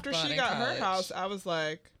then after bought she in got her college. house, I was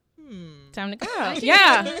like, time to go.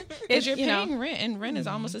 Yeah. Because It's, you're you know, paying rent, and rent is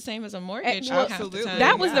almost the same as a mortgage. well, half the absolutely. time.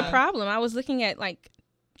 that was the Yeah. problem. I was looking at like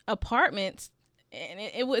apartments, and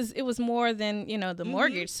it was more than, you know, the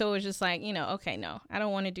mortgage. So it was just like, you know, okay, no, I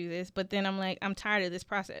don't want to do this. But then I'm like, I'm tired of this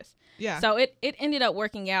process. yeah. So it ended up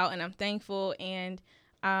working out, and I'm thankful. And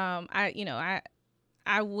I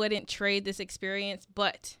wouldn't trade this experience,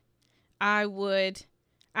 but I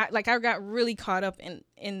got really caught up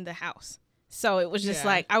in the house. So it was just Yeah.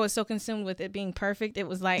 like, I was so consumed with it being perfect. It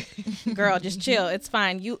was like, girl, just chill. It's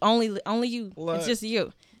fine. You only you. Look. It's just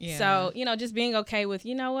you. Yeah. So, you know, just being okay with,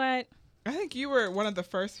 you know what? I think you were one of the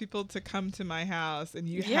first people to come to my house, and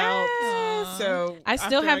you Yes. helped. So I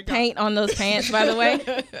still after have got- paint on those pants, by the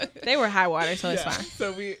way. They were high water, so it's Yeah.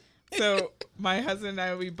 fine. So my husband and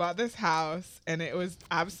I, we bought this house, and it was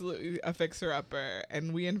absolutely a fixer-upper.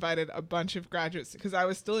 And we invited a bunch of graduates, because I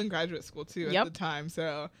was still in graduate school too at Yep. the time.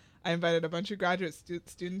 So I invited a bunch of graduate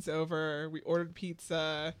students over. We ordered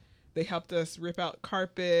pizza. They helped us rip out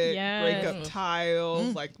carpet, break up Yes.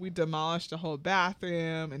 tiles. Like, we demolished a whole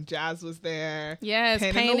bathroom, and Jazz was there. Yes,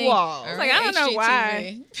 painting painting. the walls. It's like, I don't know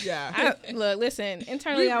why. Yeah. Look, listen,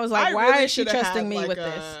 internally I was like, why really is she shoulda had, trusting me like, with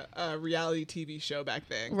this? a reality TV show back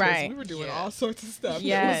then. 'Cause Right. We were doing Yeah. all sorts of stuff. It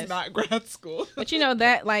Yes. was not grad school. But you know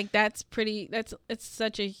that, like, it's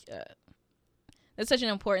such an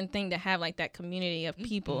important thing to have, like, that community of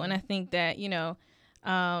people. And I think that, you know,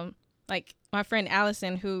 like my friend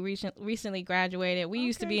Allison, who recently graduated, we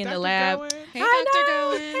used to be in the Dr. lab. Gowen. Hey, I Dr. know.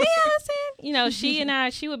 Gowen. Hey, Allison. You know, she and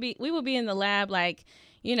I, we would be in the lab, like,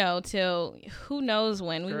 you know, till who knows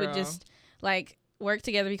when. We would Girl. just like work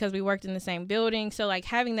together because we worked in the same building. So like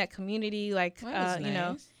having that community, like, That was you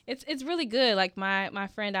know, nice. it's really good. Like my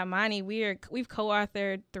friend Amani, we've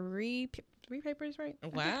co-authored three papers, right? I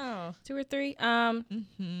think. Wow. 2 or 3.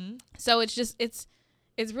 Mm-hmm. So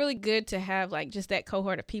it's really good to have like just that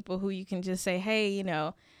cohort of people who you can just say, hey, you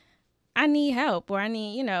know, I need help, or I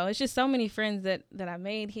need, you know, it's just so many friends that I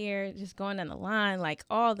made here, just going down the line, like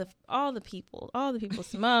all the people,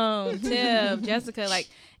 Simone, Tiff, Jessica, like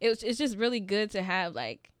it's just really good to have,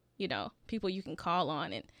 like, you know, people you can call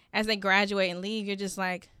on, and as they graduate and leave, you're just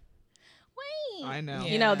like, wait, I know.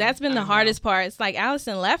 you know, Yeah, that's been the I know. hardest part. It's like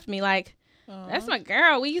Allison left me, like, that's my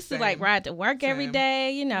girl. We used to like Same. ride to work every Same.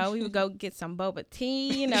 day. You know, we would go get some boba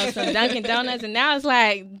tea, you know, some Dunkin' Donuts. And now it's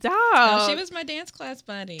like, dog. Oh, she was my dance class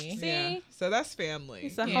buddy. See? Yeah. So that's family.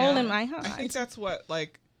 It's a Yeah. hole in my heart. I think that's what,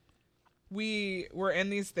 like, we were in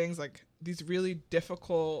these things, like these really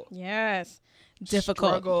difficult Yes.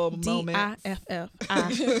 Difficult. struggle moments.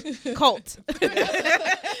 DIFFI. Cult.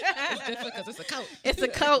 It's difficult because it's a cult. It's a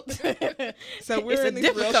cult. So It's we're a in these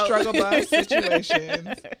real difficult- struggle bus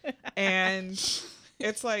situations, and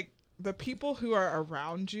it's like the people who are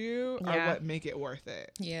around you are Yeah. what make it worth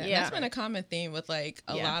it. Yeah, Yeah. that's been a common theme with like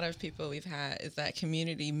a Yeah. lot of people we've had is that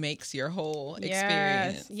community makes your whole Yes.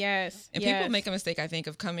 experience. Yes. And yes. people make a mistake, I think,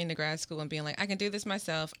 of coming to grad school and being like, I can do this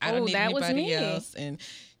myself. I Oh, don't need that was anybody me. else. And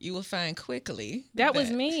you will find quickly That was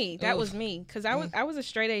me. That Oof. was me. Because I was a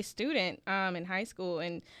straight A student in high school,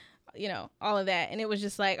 and you know, all of that. And it was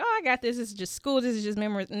just like, oh, I got this. This is just school. This is just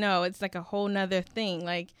memories. No, it's like a whole nother thing.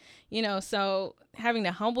 Like, you know, so having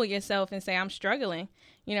to humble yourself and say, I'm struggling.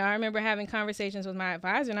 You know, I remember having conversations with my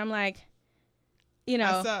advisor, and I'm like, you know,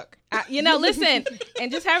 I suck. you know, listen, and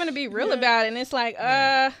just having to be real about it. And it's like,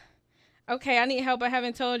 okay, I need help. I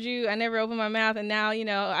haven't told you. I never opened my mouth. And now, you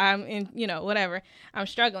know, I'm in, you know, whatever. I'm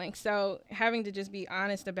struggling. So having to just be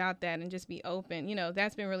honest about that and just be open, you know,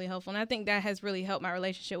 that's been really helpful. And I think that has really helped my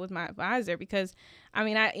relationship with my advisor because, I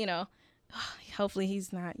mean, you know, hopefully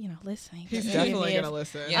he's not, you know, listening. He's If definitely he is, gonna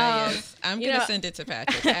listen. Yeah, Um, yes. I'm you going to know- send it to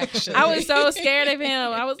Patrick, actually. I was so scared of him.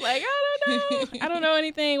 I was like, I don't know. I don't know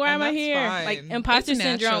anything. Why And am I that's here? fine. Like imposter It's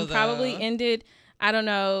natural, syndrome probably though. ended. I don't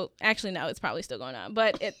know. Actually, no, it's probably still going on.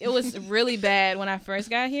 But it was really bad when I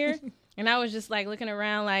first got here. And I was just like looking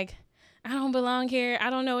around like, I don't belong here.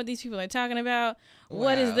 I don't know what these people are talking about.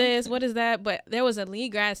 What is Wow. this? What is that? But there was a lead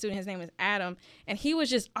grad student. His name is Adam. And he was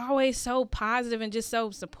just always so positive and just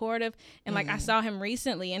so supportive. And like I saw him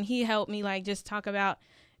recently and he helped me like just talk about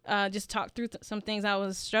just talk through some things I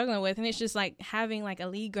was struggling with. And it's just like having like a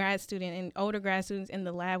lead grad student and older grad students in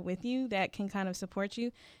the lab with you that can kind of support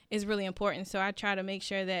you is really important. So I try to make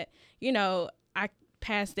sure that, you know, I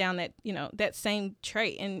pass down that, you know, that same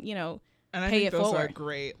trait and, you know, And I pay think it those forward. are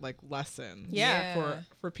great like lessons Yeah.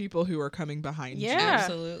 for people who are coming behind you Yeah.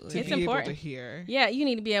 Absolutely. to It's be able important. to hear. Yeah, you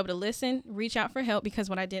need to be able to listen, reach out for help, because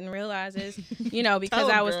what I didn't realize is, because Tell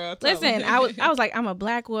 'em, I was girl, tell 'em. listen, I was like, I'm a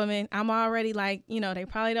black woman. I'm already like, they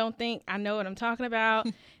probably don't think I know what I'm talking about.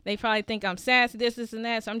 They probably think I'm sassy, this, and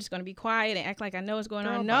that. So I'm just going to be quiet and act like I know what's going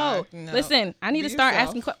Girl, on. No. bye. No. Listen, I need Be to start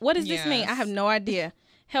yourself. asking, what does this mean? I have Yes. no idea.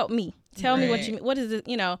 Help me. Tell me what Right. you mean. What is it?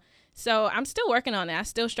 So I'm still working on that. I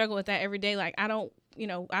still struggle with that every day. Like, I don't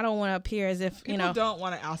want to appear as if, People don't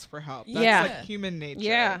want to ask for help. That's Yeah. like human nature.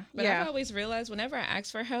 Yeah. But I've always realized whenever I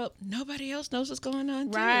ask for help, nobody else knows what's going on.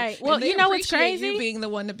 Too. Right. And Well, they you know what's appreciate crazy? You being the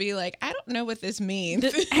one to be like, I don't know what this means.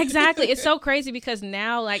 Exactly. It's so crazy because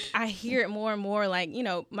now, like, I hear it more and more. Like,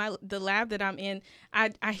 the lab that I'm in,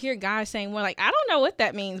 I hear guys saying more like, I don't know what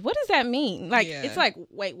that means. What does that mean? Like, Yeah. it's like,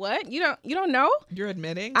 wait, what? You don't know? You're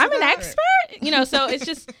admitting to I'm an that? expert. So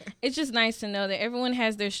it's just nice to know that everyone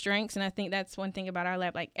has their strengths, and I think that's one thing about our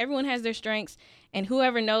lab. Like, everyone has their strengths, and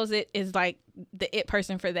whoever knows it is like the it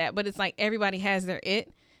person for that. But it's like everybody has their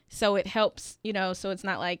it, so it helps. So it's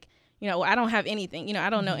not like I don't have anything. I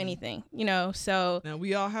don't know anything. So No,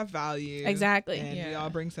 we all have value. exactly. And we Yeah. all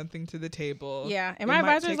bring something to the table. Yeah, and It my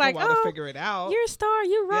might advisor's take like, a while to "Oh, figure it out. you're a star,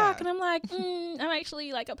 you rock," Yeah. and I'm like, I'm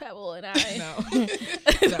actually like a pebble, and I.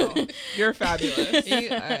 No, you're fabulous. You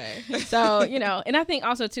are. So and I think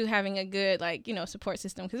also too having a good support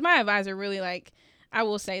system, because my advisor really I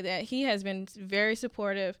will say that he has been very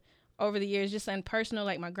supportive over the years, just in personal.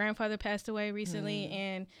 Like, my grandfather passed away recently,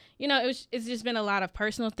 and it's just been a lot of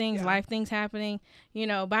personal things, Yeah. life things happening.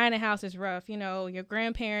 Buying a house is rough. Your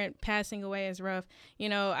grandparent passing away is rough.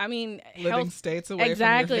 I mean, Living health. states away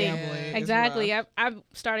Exactly. from your family. is Exactly. rough. I've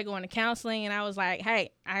started going to counseling, and I was like,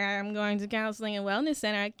 hey, I'm going to counseling and wellness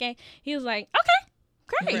center. Okay. He was like, okay,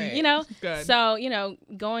 great. Right. Good. So,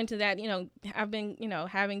 going to that, I've been,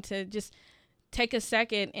 having to just take a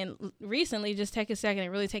second and recently just take a second and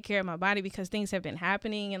really take care of my body, because things have been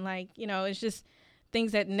happening, and it's just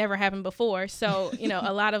things that never happened before. So,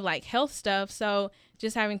 a lot of health stuff. So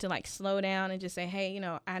just having to slow down and just say, hey,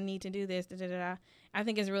 I need to do this. I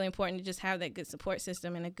think it's really important to just have that good support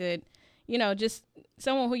system and a good, just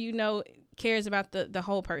someone who, cares about the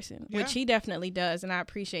whole person, Yeah. which he definitely does. And I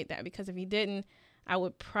appreciate that, because if he didn't, I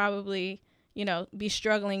would probably, be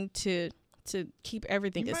struggling to keep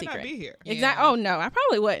everything You a might secret. not be here. Exactly. Yeah. Oh no, I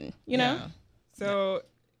probably wouldn't. Yeah. So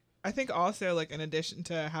I think also, in addition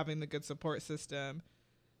to having the good support system,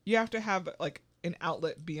 you have to have an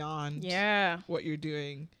outlet beyond Yeah. what you're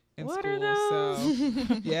doing in What school. are those?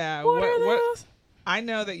 So yeah, What are those? I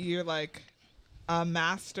know that you're a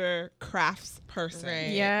master crafts person. Right.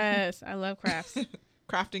 Yes, I love crafts.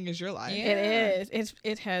 Crafting is your life. Yeah. It is.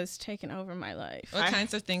 It has taken over my life. What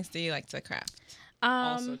kinds of things do you like to craft?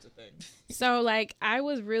 All sorts of things. So I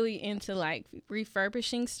was really into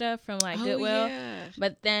refurbishing stuff from Goodwill. Yeah.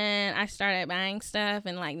 But then I started buying stuff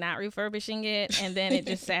and not refurbishing it, and then it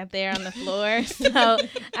just sat there on the floor. So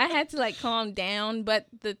I had to calm down. But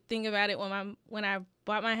the thing about it, when I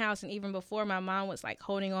bought my house, and even before, my mom was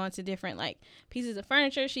holding on to different pieces of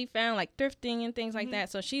furniture she found, thrifting and things like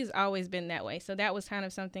that. So she's always been that way. So that was kind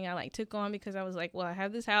of something I took on, because I was like, well, I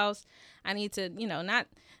have this house, I need to not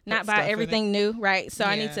buy stuff in everything new, right? So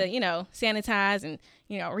I need Yeah. to sanitize and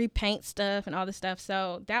repaint stuff and all this stuff.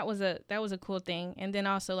 So that was a cool thing. And then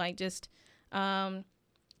also just I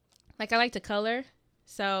like to color,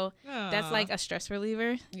 so that's a stress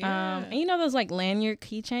reliever. Yeah. And those lanyard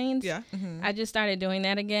keychains. Yeah. I just started doing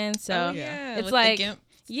that again. So Oh, yeah. it's With like- the GIMP stuff.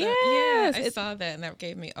 Yes, I it's- saw that, and that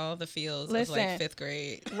gave me all the feels Listen. of 5th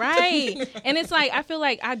grade. right. And it's I feel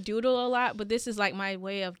like I doodle a lot, but this is my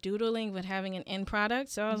way of doodling but having an end product.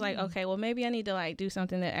 So I was like, okay, well, maybe I need to do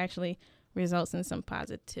something that actually results in some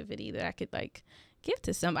positivity that I could give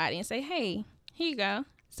to somebody and say, hey, here you go.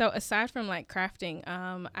 So aside from crafting,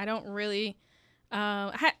 I don't really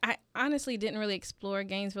I honestly didn't really explore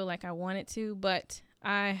Gainesville like I wanted to, but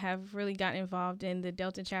I have really gotten involved in the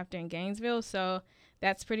Delta chapter in Gainesville. So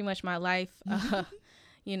that's pretty much my life.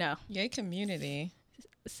 Yay, community.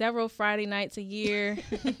 Several Friday nights a year,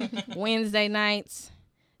 Wednesday nights,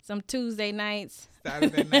 some Tuesday nights.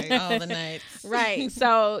 Saturday night. All the nights. Right.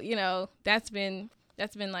 So, that's been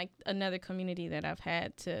another community that I've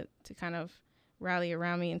had to kind of rally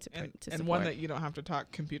around me and to support. And one that you don't have to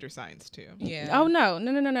talk computer science to. Yeah. Oh no!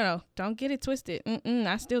 Don't get it twisted.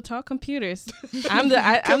 I still talk computers. I'm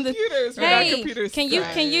Computers. the. We're Hey, not computer can you?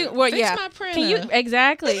 science. Well, Fix yeah. my printer. Can you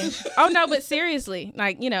exactly? Oh no, but seriously,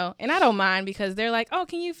 and I don't mind, because they're like, oh,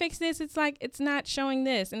 can you fix this? It's it's not showing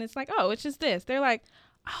this, and it's oh, it's just this. They're like,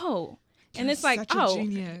 oh, And it's like, oh,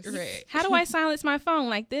 genius. Right. how do I silence my phone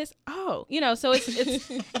like this? Oh, so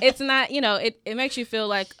it's not, it makes you feel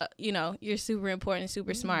like, you're super important,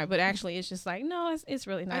 super smart, but actually it's just like, no, it's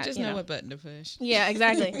really not. I just know what button to push. Yeah,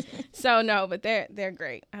 exactly. So no, but they're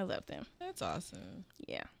great. I love them. That's awesome.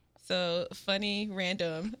 Yeah. So funny,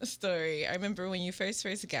 random story. I remember when you first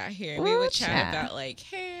got here, and Ooh, we would chat child. about like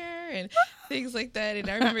hair and things like that. And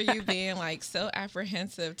I remember you being like so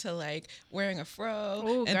apprehensive to like wearing a fro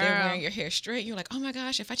Ooh, and then girl. wearing your hair straight. You're like, oh my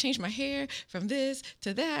gosh, if I change my hair from this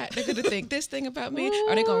to that, they're gonna think this thing about me.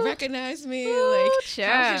 Are they gonna recognize me? Ooh, Like, how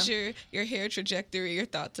child. was your hair trajectory? Your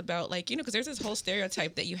thoughts about like because there's this whole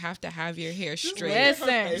stereotype that you have to have your hair straight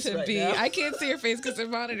Listen. to be. I can't see your face because the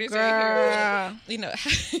monitors Girl. right here.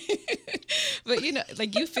 But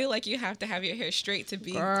like you feel like you have to have your hair straight to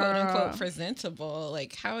be Girl. quote unquote presentable.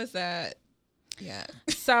 Like, how is that? Yeah.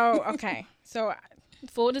 So, okay. So,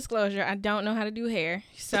 full disclosure, I don't know how to do hair.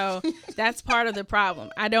 So, that's part of the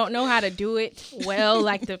problem. I don't know how to do it well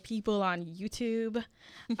like the people on YouTube.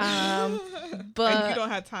 But And you don't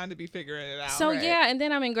have time to be figuring it out. so right. yeah, and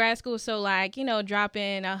then I'm in grad school, so like,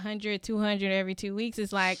 dropping 100, 200 every 2 weeks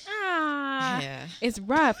is like, Yeah. it's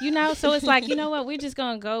rough, so it's like, you know what, we're just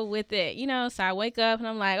gonna go with it, so I wake up and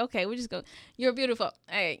I'm like, okay, we're just going, you're beautiful,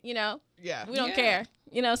 hey, Yeah. we don't Yeah.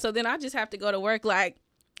 care, so then I just have to go to work like,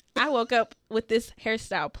 I woke up with this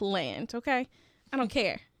hairstyle planned, okay, I don't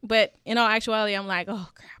care, but in all actuality, I'm like, oh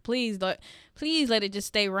God, please let it just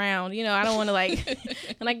stay round, I don't want to like,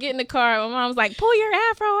 when I get in the car, my mom's like, pull your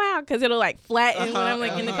afro out, because it'll like flatten when I'm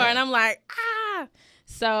like in the car, and I'm like,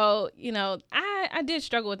 so, I did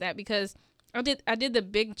struggle with that because I did the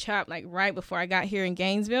big chop like right before I got here in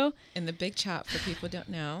Gainesville. And the big chop, for people who don't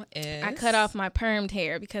know, is I cut off my permed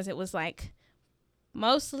hair because it was like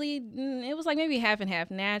it was like maybe half and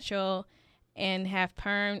half natural and half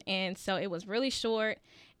permed, and so it was really short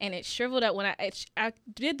and it shriveled up when I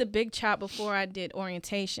did the big chop before I did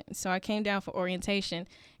orientation. So I came down for orientation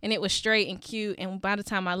and it was straight and cute, and by the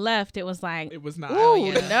time I left it was like, It was not.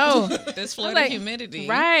 ooh, no. this Florida like, humidity.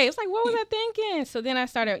 Right. It's like, what was I thinking? So then I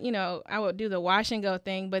started, I would do the wash and go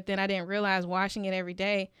thing, but then I didn't realize washing it every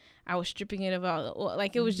day, I was stripping it of all the oil.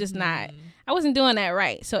 Like, it was just not, I wasn't doing that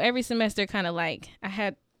right. So every semester kind of like, I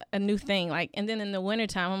had a new thing. Like, and then in the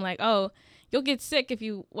wintertime, I'm like, oh, you'll get sick if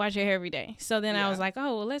you wash your hair every day. So then I was like,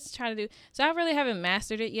 oh, well, let's try to do. So I really haven't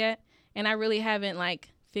mastered it yet. And I really haven't like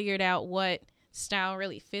figured out what style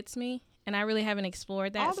really fits me. And I really haven't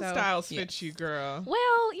explored that. All the styles fit you, girl.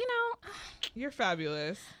 Well, You're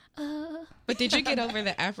fabulous. But did you get over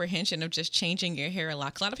the apprehension of just changing your hair a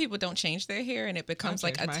lot? 'Cause a lot of people don't change their hair, and it becomes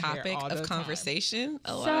like a change my hair topic all of the conversation. A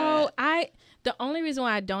So lot. the only reason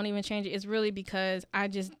why I don't even change it is really because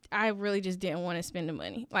I really just didn't want to spend the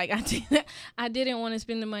money. Like I didn't want to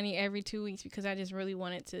spend the money every 2 weeks because I just really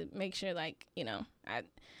wanted to make sure, like,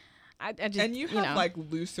 I just, And you have like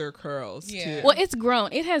looser curls too. Well, it's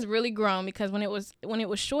grown. It has really grown because when it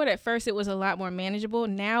was short at first, it was a lot more manageable.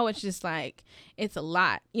 Now it's just like it's a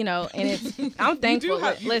lot, and it's. I'm thankful.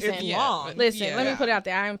 Listen, it's long. listen. Let me Yeah. put it out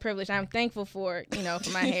there. I am privileged. I'm thankful for for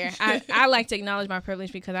my hair. I like to acknowledge my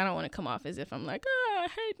privilege because I don't want to come off as if I'm like, oh, I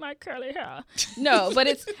hate my curly hair. No, but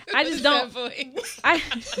it's. I just don't.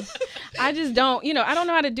 I just don't. I don't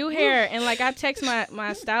know how to do hair, and like I text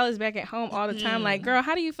my stylist back at home all the time, like, girl,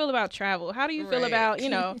 how do you feel about travel? How do you feel about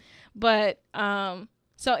But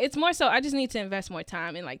so it's more so I just need to invest more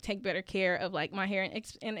time and like take better care of like my hair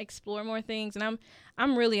and explore more things. And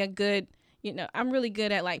I'm really I'm really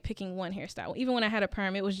good at like picking one hairstyle. Even when I had a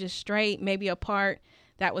perm, it was just straight, maybe a part.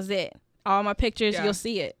 That was it. All my pictures, you'll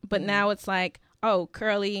see it. But now it's like, oh,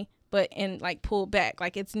 curly, but in like pulled back.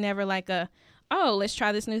 Like it's never like oh, let's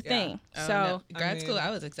try this new thing. Oh, So no. Grad school, I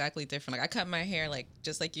was exactly different. Like I cut my hair like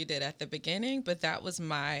just like you did at the beginning, but that was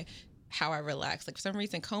how I relax. Like for some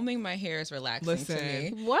reason, combing my hair is relaxing to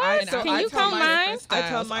me. What? Can you comb mine? I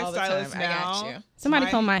tell my stylist now. I got you. Somebody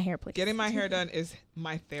comb my hair, please. Getting my hair done is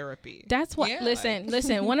my therapy. That's what. Yeah,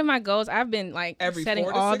 listen. One of my goals. I've been like setting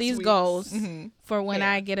 4 to all 6 these weeks. goals for when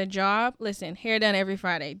I get a job. Listen, hair done every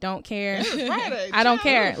Friday. Don't care. Friday, I don't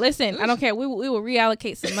care. Listen, I don't care. We will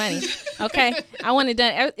reallocate some money. Okay, I want it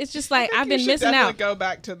done. It's just like I've been missing out. Go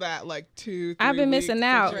back to that like 2-3 I've been missing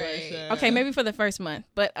out. situation. Okay, maybe for the first month,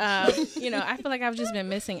 but I feel like I've just been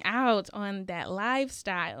missing out on that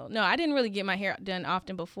lifestyle. No, I didn't really get my hair done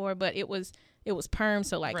often before, but it was perm,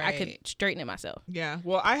 so like I could straighten it myself. Yeah.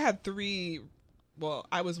 Well, I had 3. Well,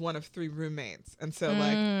 I was one of 3 roommates, and so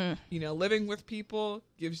like living with people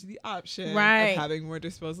gives you the option of having more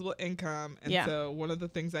disposable income, and so one of the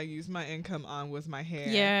things I used my income on was my hair.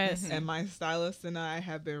 Yes. And my stylist and I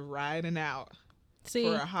have been riding out See,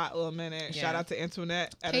 for a hot little minute. Yeah. Shout out to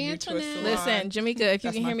Antoinette at Hey, a new twist Antoinette. salon. listen, Jamaica, if you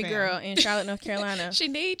That's can my hear me, fam. girl, in Charlotte, North Carolina, She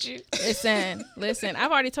needs you. listen.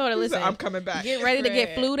 I've already told her, She said, listen, I'm coming back. get ready to get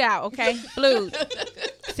Right. flued out, okay? Flued.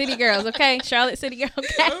 City girls, okay? Charlotte City girl,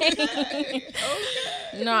 okay? Okay.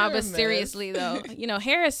 No, You're a but mess. seriously though,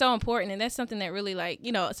 hair is so important, and that's something that really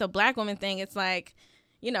it's a Black woman thing. It's like,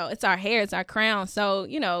 it's our hair, it's our crown. So,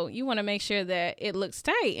 you want to make sure that it looks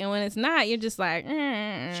tight, and when it's not, you're just like,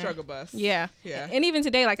 Struggle bus. Yeah. Yeah. And even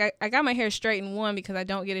today, like I got my hair straightened, one, because I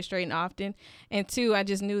don't get it straightened often, and two, I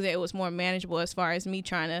just knew that it was more manageable as far as me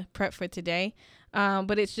trying to prep for today.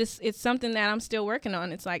 But it's something that I'm still working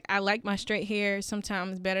on. It's like I like my straight hair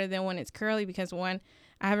sometimes better than when it's curly, because one,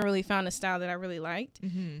 I haven't really found a style that I really liked,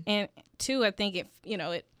 and two, I think it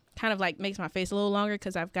kind of like makes my face a little longer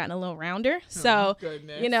because I've gotten a little rounder. So,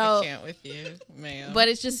 goodness. I can't with you, ma'am. but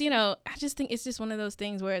it's just, I just think it's just one of those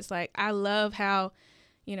things where it's like, I love how,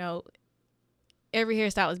 every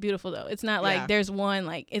hairstyle is beautiful though. It's not like Yeah. there's one,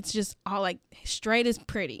 like, it's just all like straight is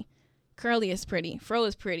pretty, curly is pretty, fro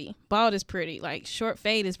is pretty, bald is pretty, like short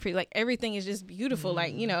fade is pretty, like everything is just beautiful.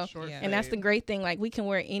 Like, Short Yeah. and that's the fade. great thing. Like we can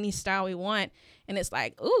wear any style we want. And it's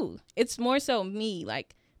like, ooh, it's more so me,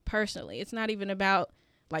 like personally. It's not even about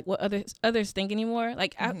like what others think anymore.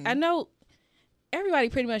 Like I know everybody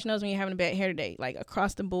pretty much knows when you're having a bad hair day, like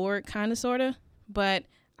across the board, kind of, sort of. But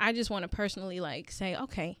I just want to personally like say,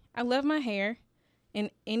 okay, I love my hair in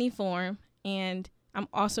any form. And I'm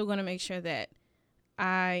also going to make sure that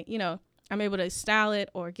I'm able to style it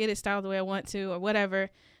or get it styled the way I want to or whatever,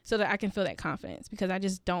 so that I can feel that confidence, because I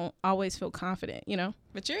just don't always feel confident,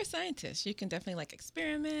 But you're a scientist. You can definitely like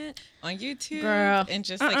experiment on YouTube, Girl, and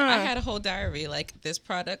just like I had a whole diary, like this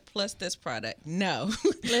product plus this product. No,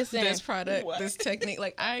 Listen, this product, What? this technique.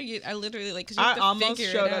 Like I literally like. 'Cause you I have to almost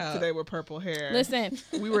figure showed it up out. today with purple hair. listen,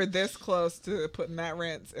 We were this close to putting that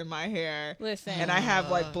rinse in my hair. listen. And I have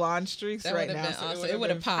like blonde streaks That right would've now. been so awesome. would've It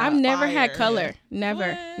would've been popped. I've never had fire. color. Never.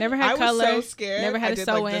 What? Never had I was color. so scared. Never had I a did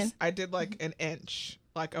sew like in. this. I did like an inch,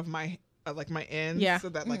 like of my my ends, Yeah. so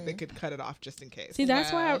that like they could cut it off just in case. See,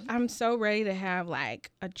 that's why Wow. I'm so ready to have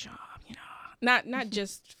like a job, not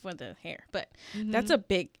just for the hair, but that's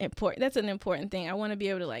an important thing. I want to be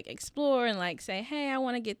able to like explore and like say, hey, I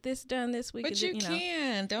want to get this done this week. But you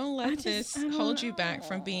can. Don't I let just- this I don't hold you back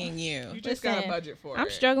from know. being you. You just got a Listen, budget for it. I'm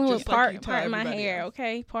struggling with just like you tell parting my everybody hair, else.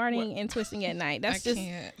 okay? Parting and twisting at night. That's I just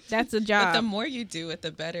can't. that's a But job. the more you do it,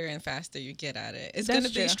 the better and faster you get at it. It's That's gonna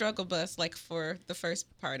be true. a struggle bus, like for the first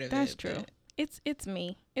part of it. That's true. but- It's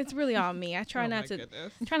me. It's really all me. I try Oh not my to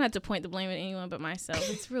goodness. try not to point the blame at anyone but myself.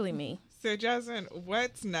 It's really me. So Jasmine,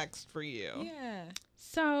 what's next for you? Yeah.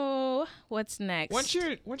 So what's next? Once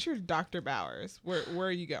you're Dr. Bowers, where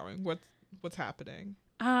are you going? What's happening?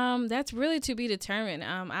 That's really to be determined.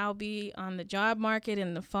 I'll be on the job market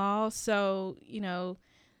in the fall, so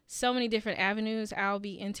so many different avenues. I'll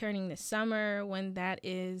be interning this summer when that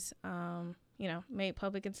is made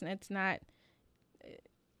public. It's not.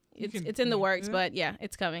 It's in the works, but yeah,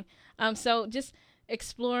 it's coming. So just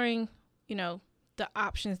exploring, the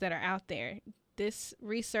options that are out there. This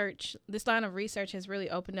line of research has really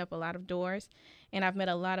opened up a lot of doors, and I've met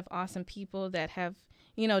a lot of awesome people that have,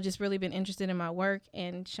 just really been interested in my work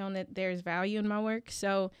and shown that there's value in my work.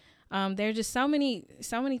 So there's just so many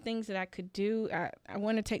things that I could do. I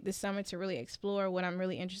want to take this summer to really explore what I'm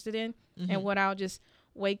really interested in and what I'll just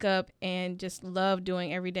wake up and just love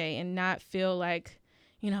doing every day and not feel like,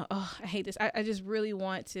 oh, I hate this. I just really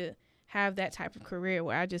want to have that type of career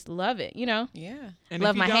where I just love it, Yeah. And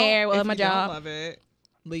Love if you my don't- hair, love if my you don't job. love it,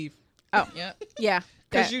 leave. Oh, Yep. yeah.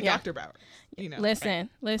 Because that- you're yeah. Dr. Bowers. Listen.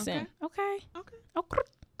 Okay. Okay.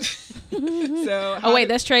 So Oh, wait,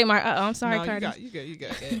 that's trademark. I'm sorry, no, Cardi. you good.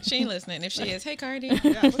 Good. She ain't listening. If she is, hey Cardi.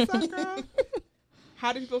 Yeah, what's up, girl?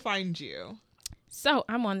 How do people find you? So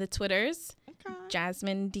I'm on the Twitters, Okay.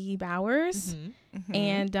 Jasmine D. Bowers. Mm-hmm.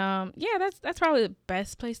 And that's probably the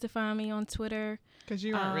best place to find me on Twitter. Because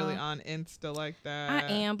you aren't really on Insta like that. I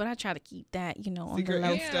am, but I try to keep that, on the Secret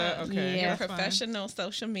low. Insta? Yeah. Okay. Yeah. Your that's fine. professional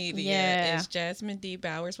social media Yeah. is Jasmine D.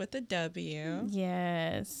 Bowers with a W.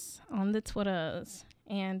 Yes, on the Twitters.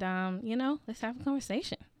 And, let's have a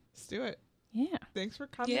conversation. Let's do it. Yeah. Thanks for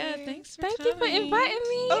coming. Yeah, thanks for Thank you for coming. inviting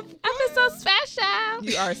me. Of I feel so special.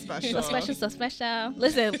 You are special. So special.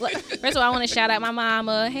 Listen, first of all, I want to shout out my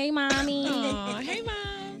mama. Hey, mommy. Aw, hey mom.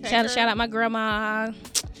 Hey, shout girl. out my grandma,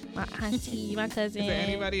 my auntie, my cousin, Is there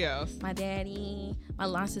anybody else? my daddy, my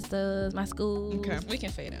law sisters, my school. Okay. We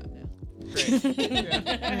can fade out now. Great.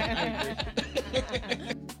 Yeah, I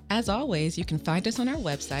agree. As always, you can find us on our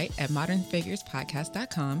website at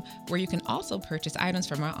modernfigurespodcast.com, where you can also purchase items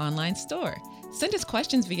from our online store. Send us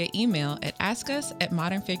questions via email at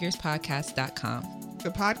askus@modernfigurespodcast.com.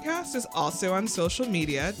 The podcast is also on social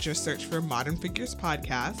media. Just search for Modern Figures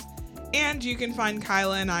Podcast. And you can find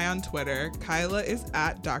Kyla and I on Twitter. Kyla is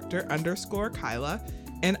at Dr._Kyla,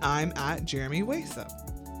 and I'm at Jeremy Waisa.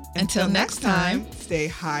 Until next time, stay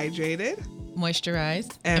hydrated, moisturize,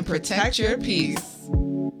 and protect your peace.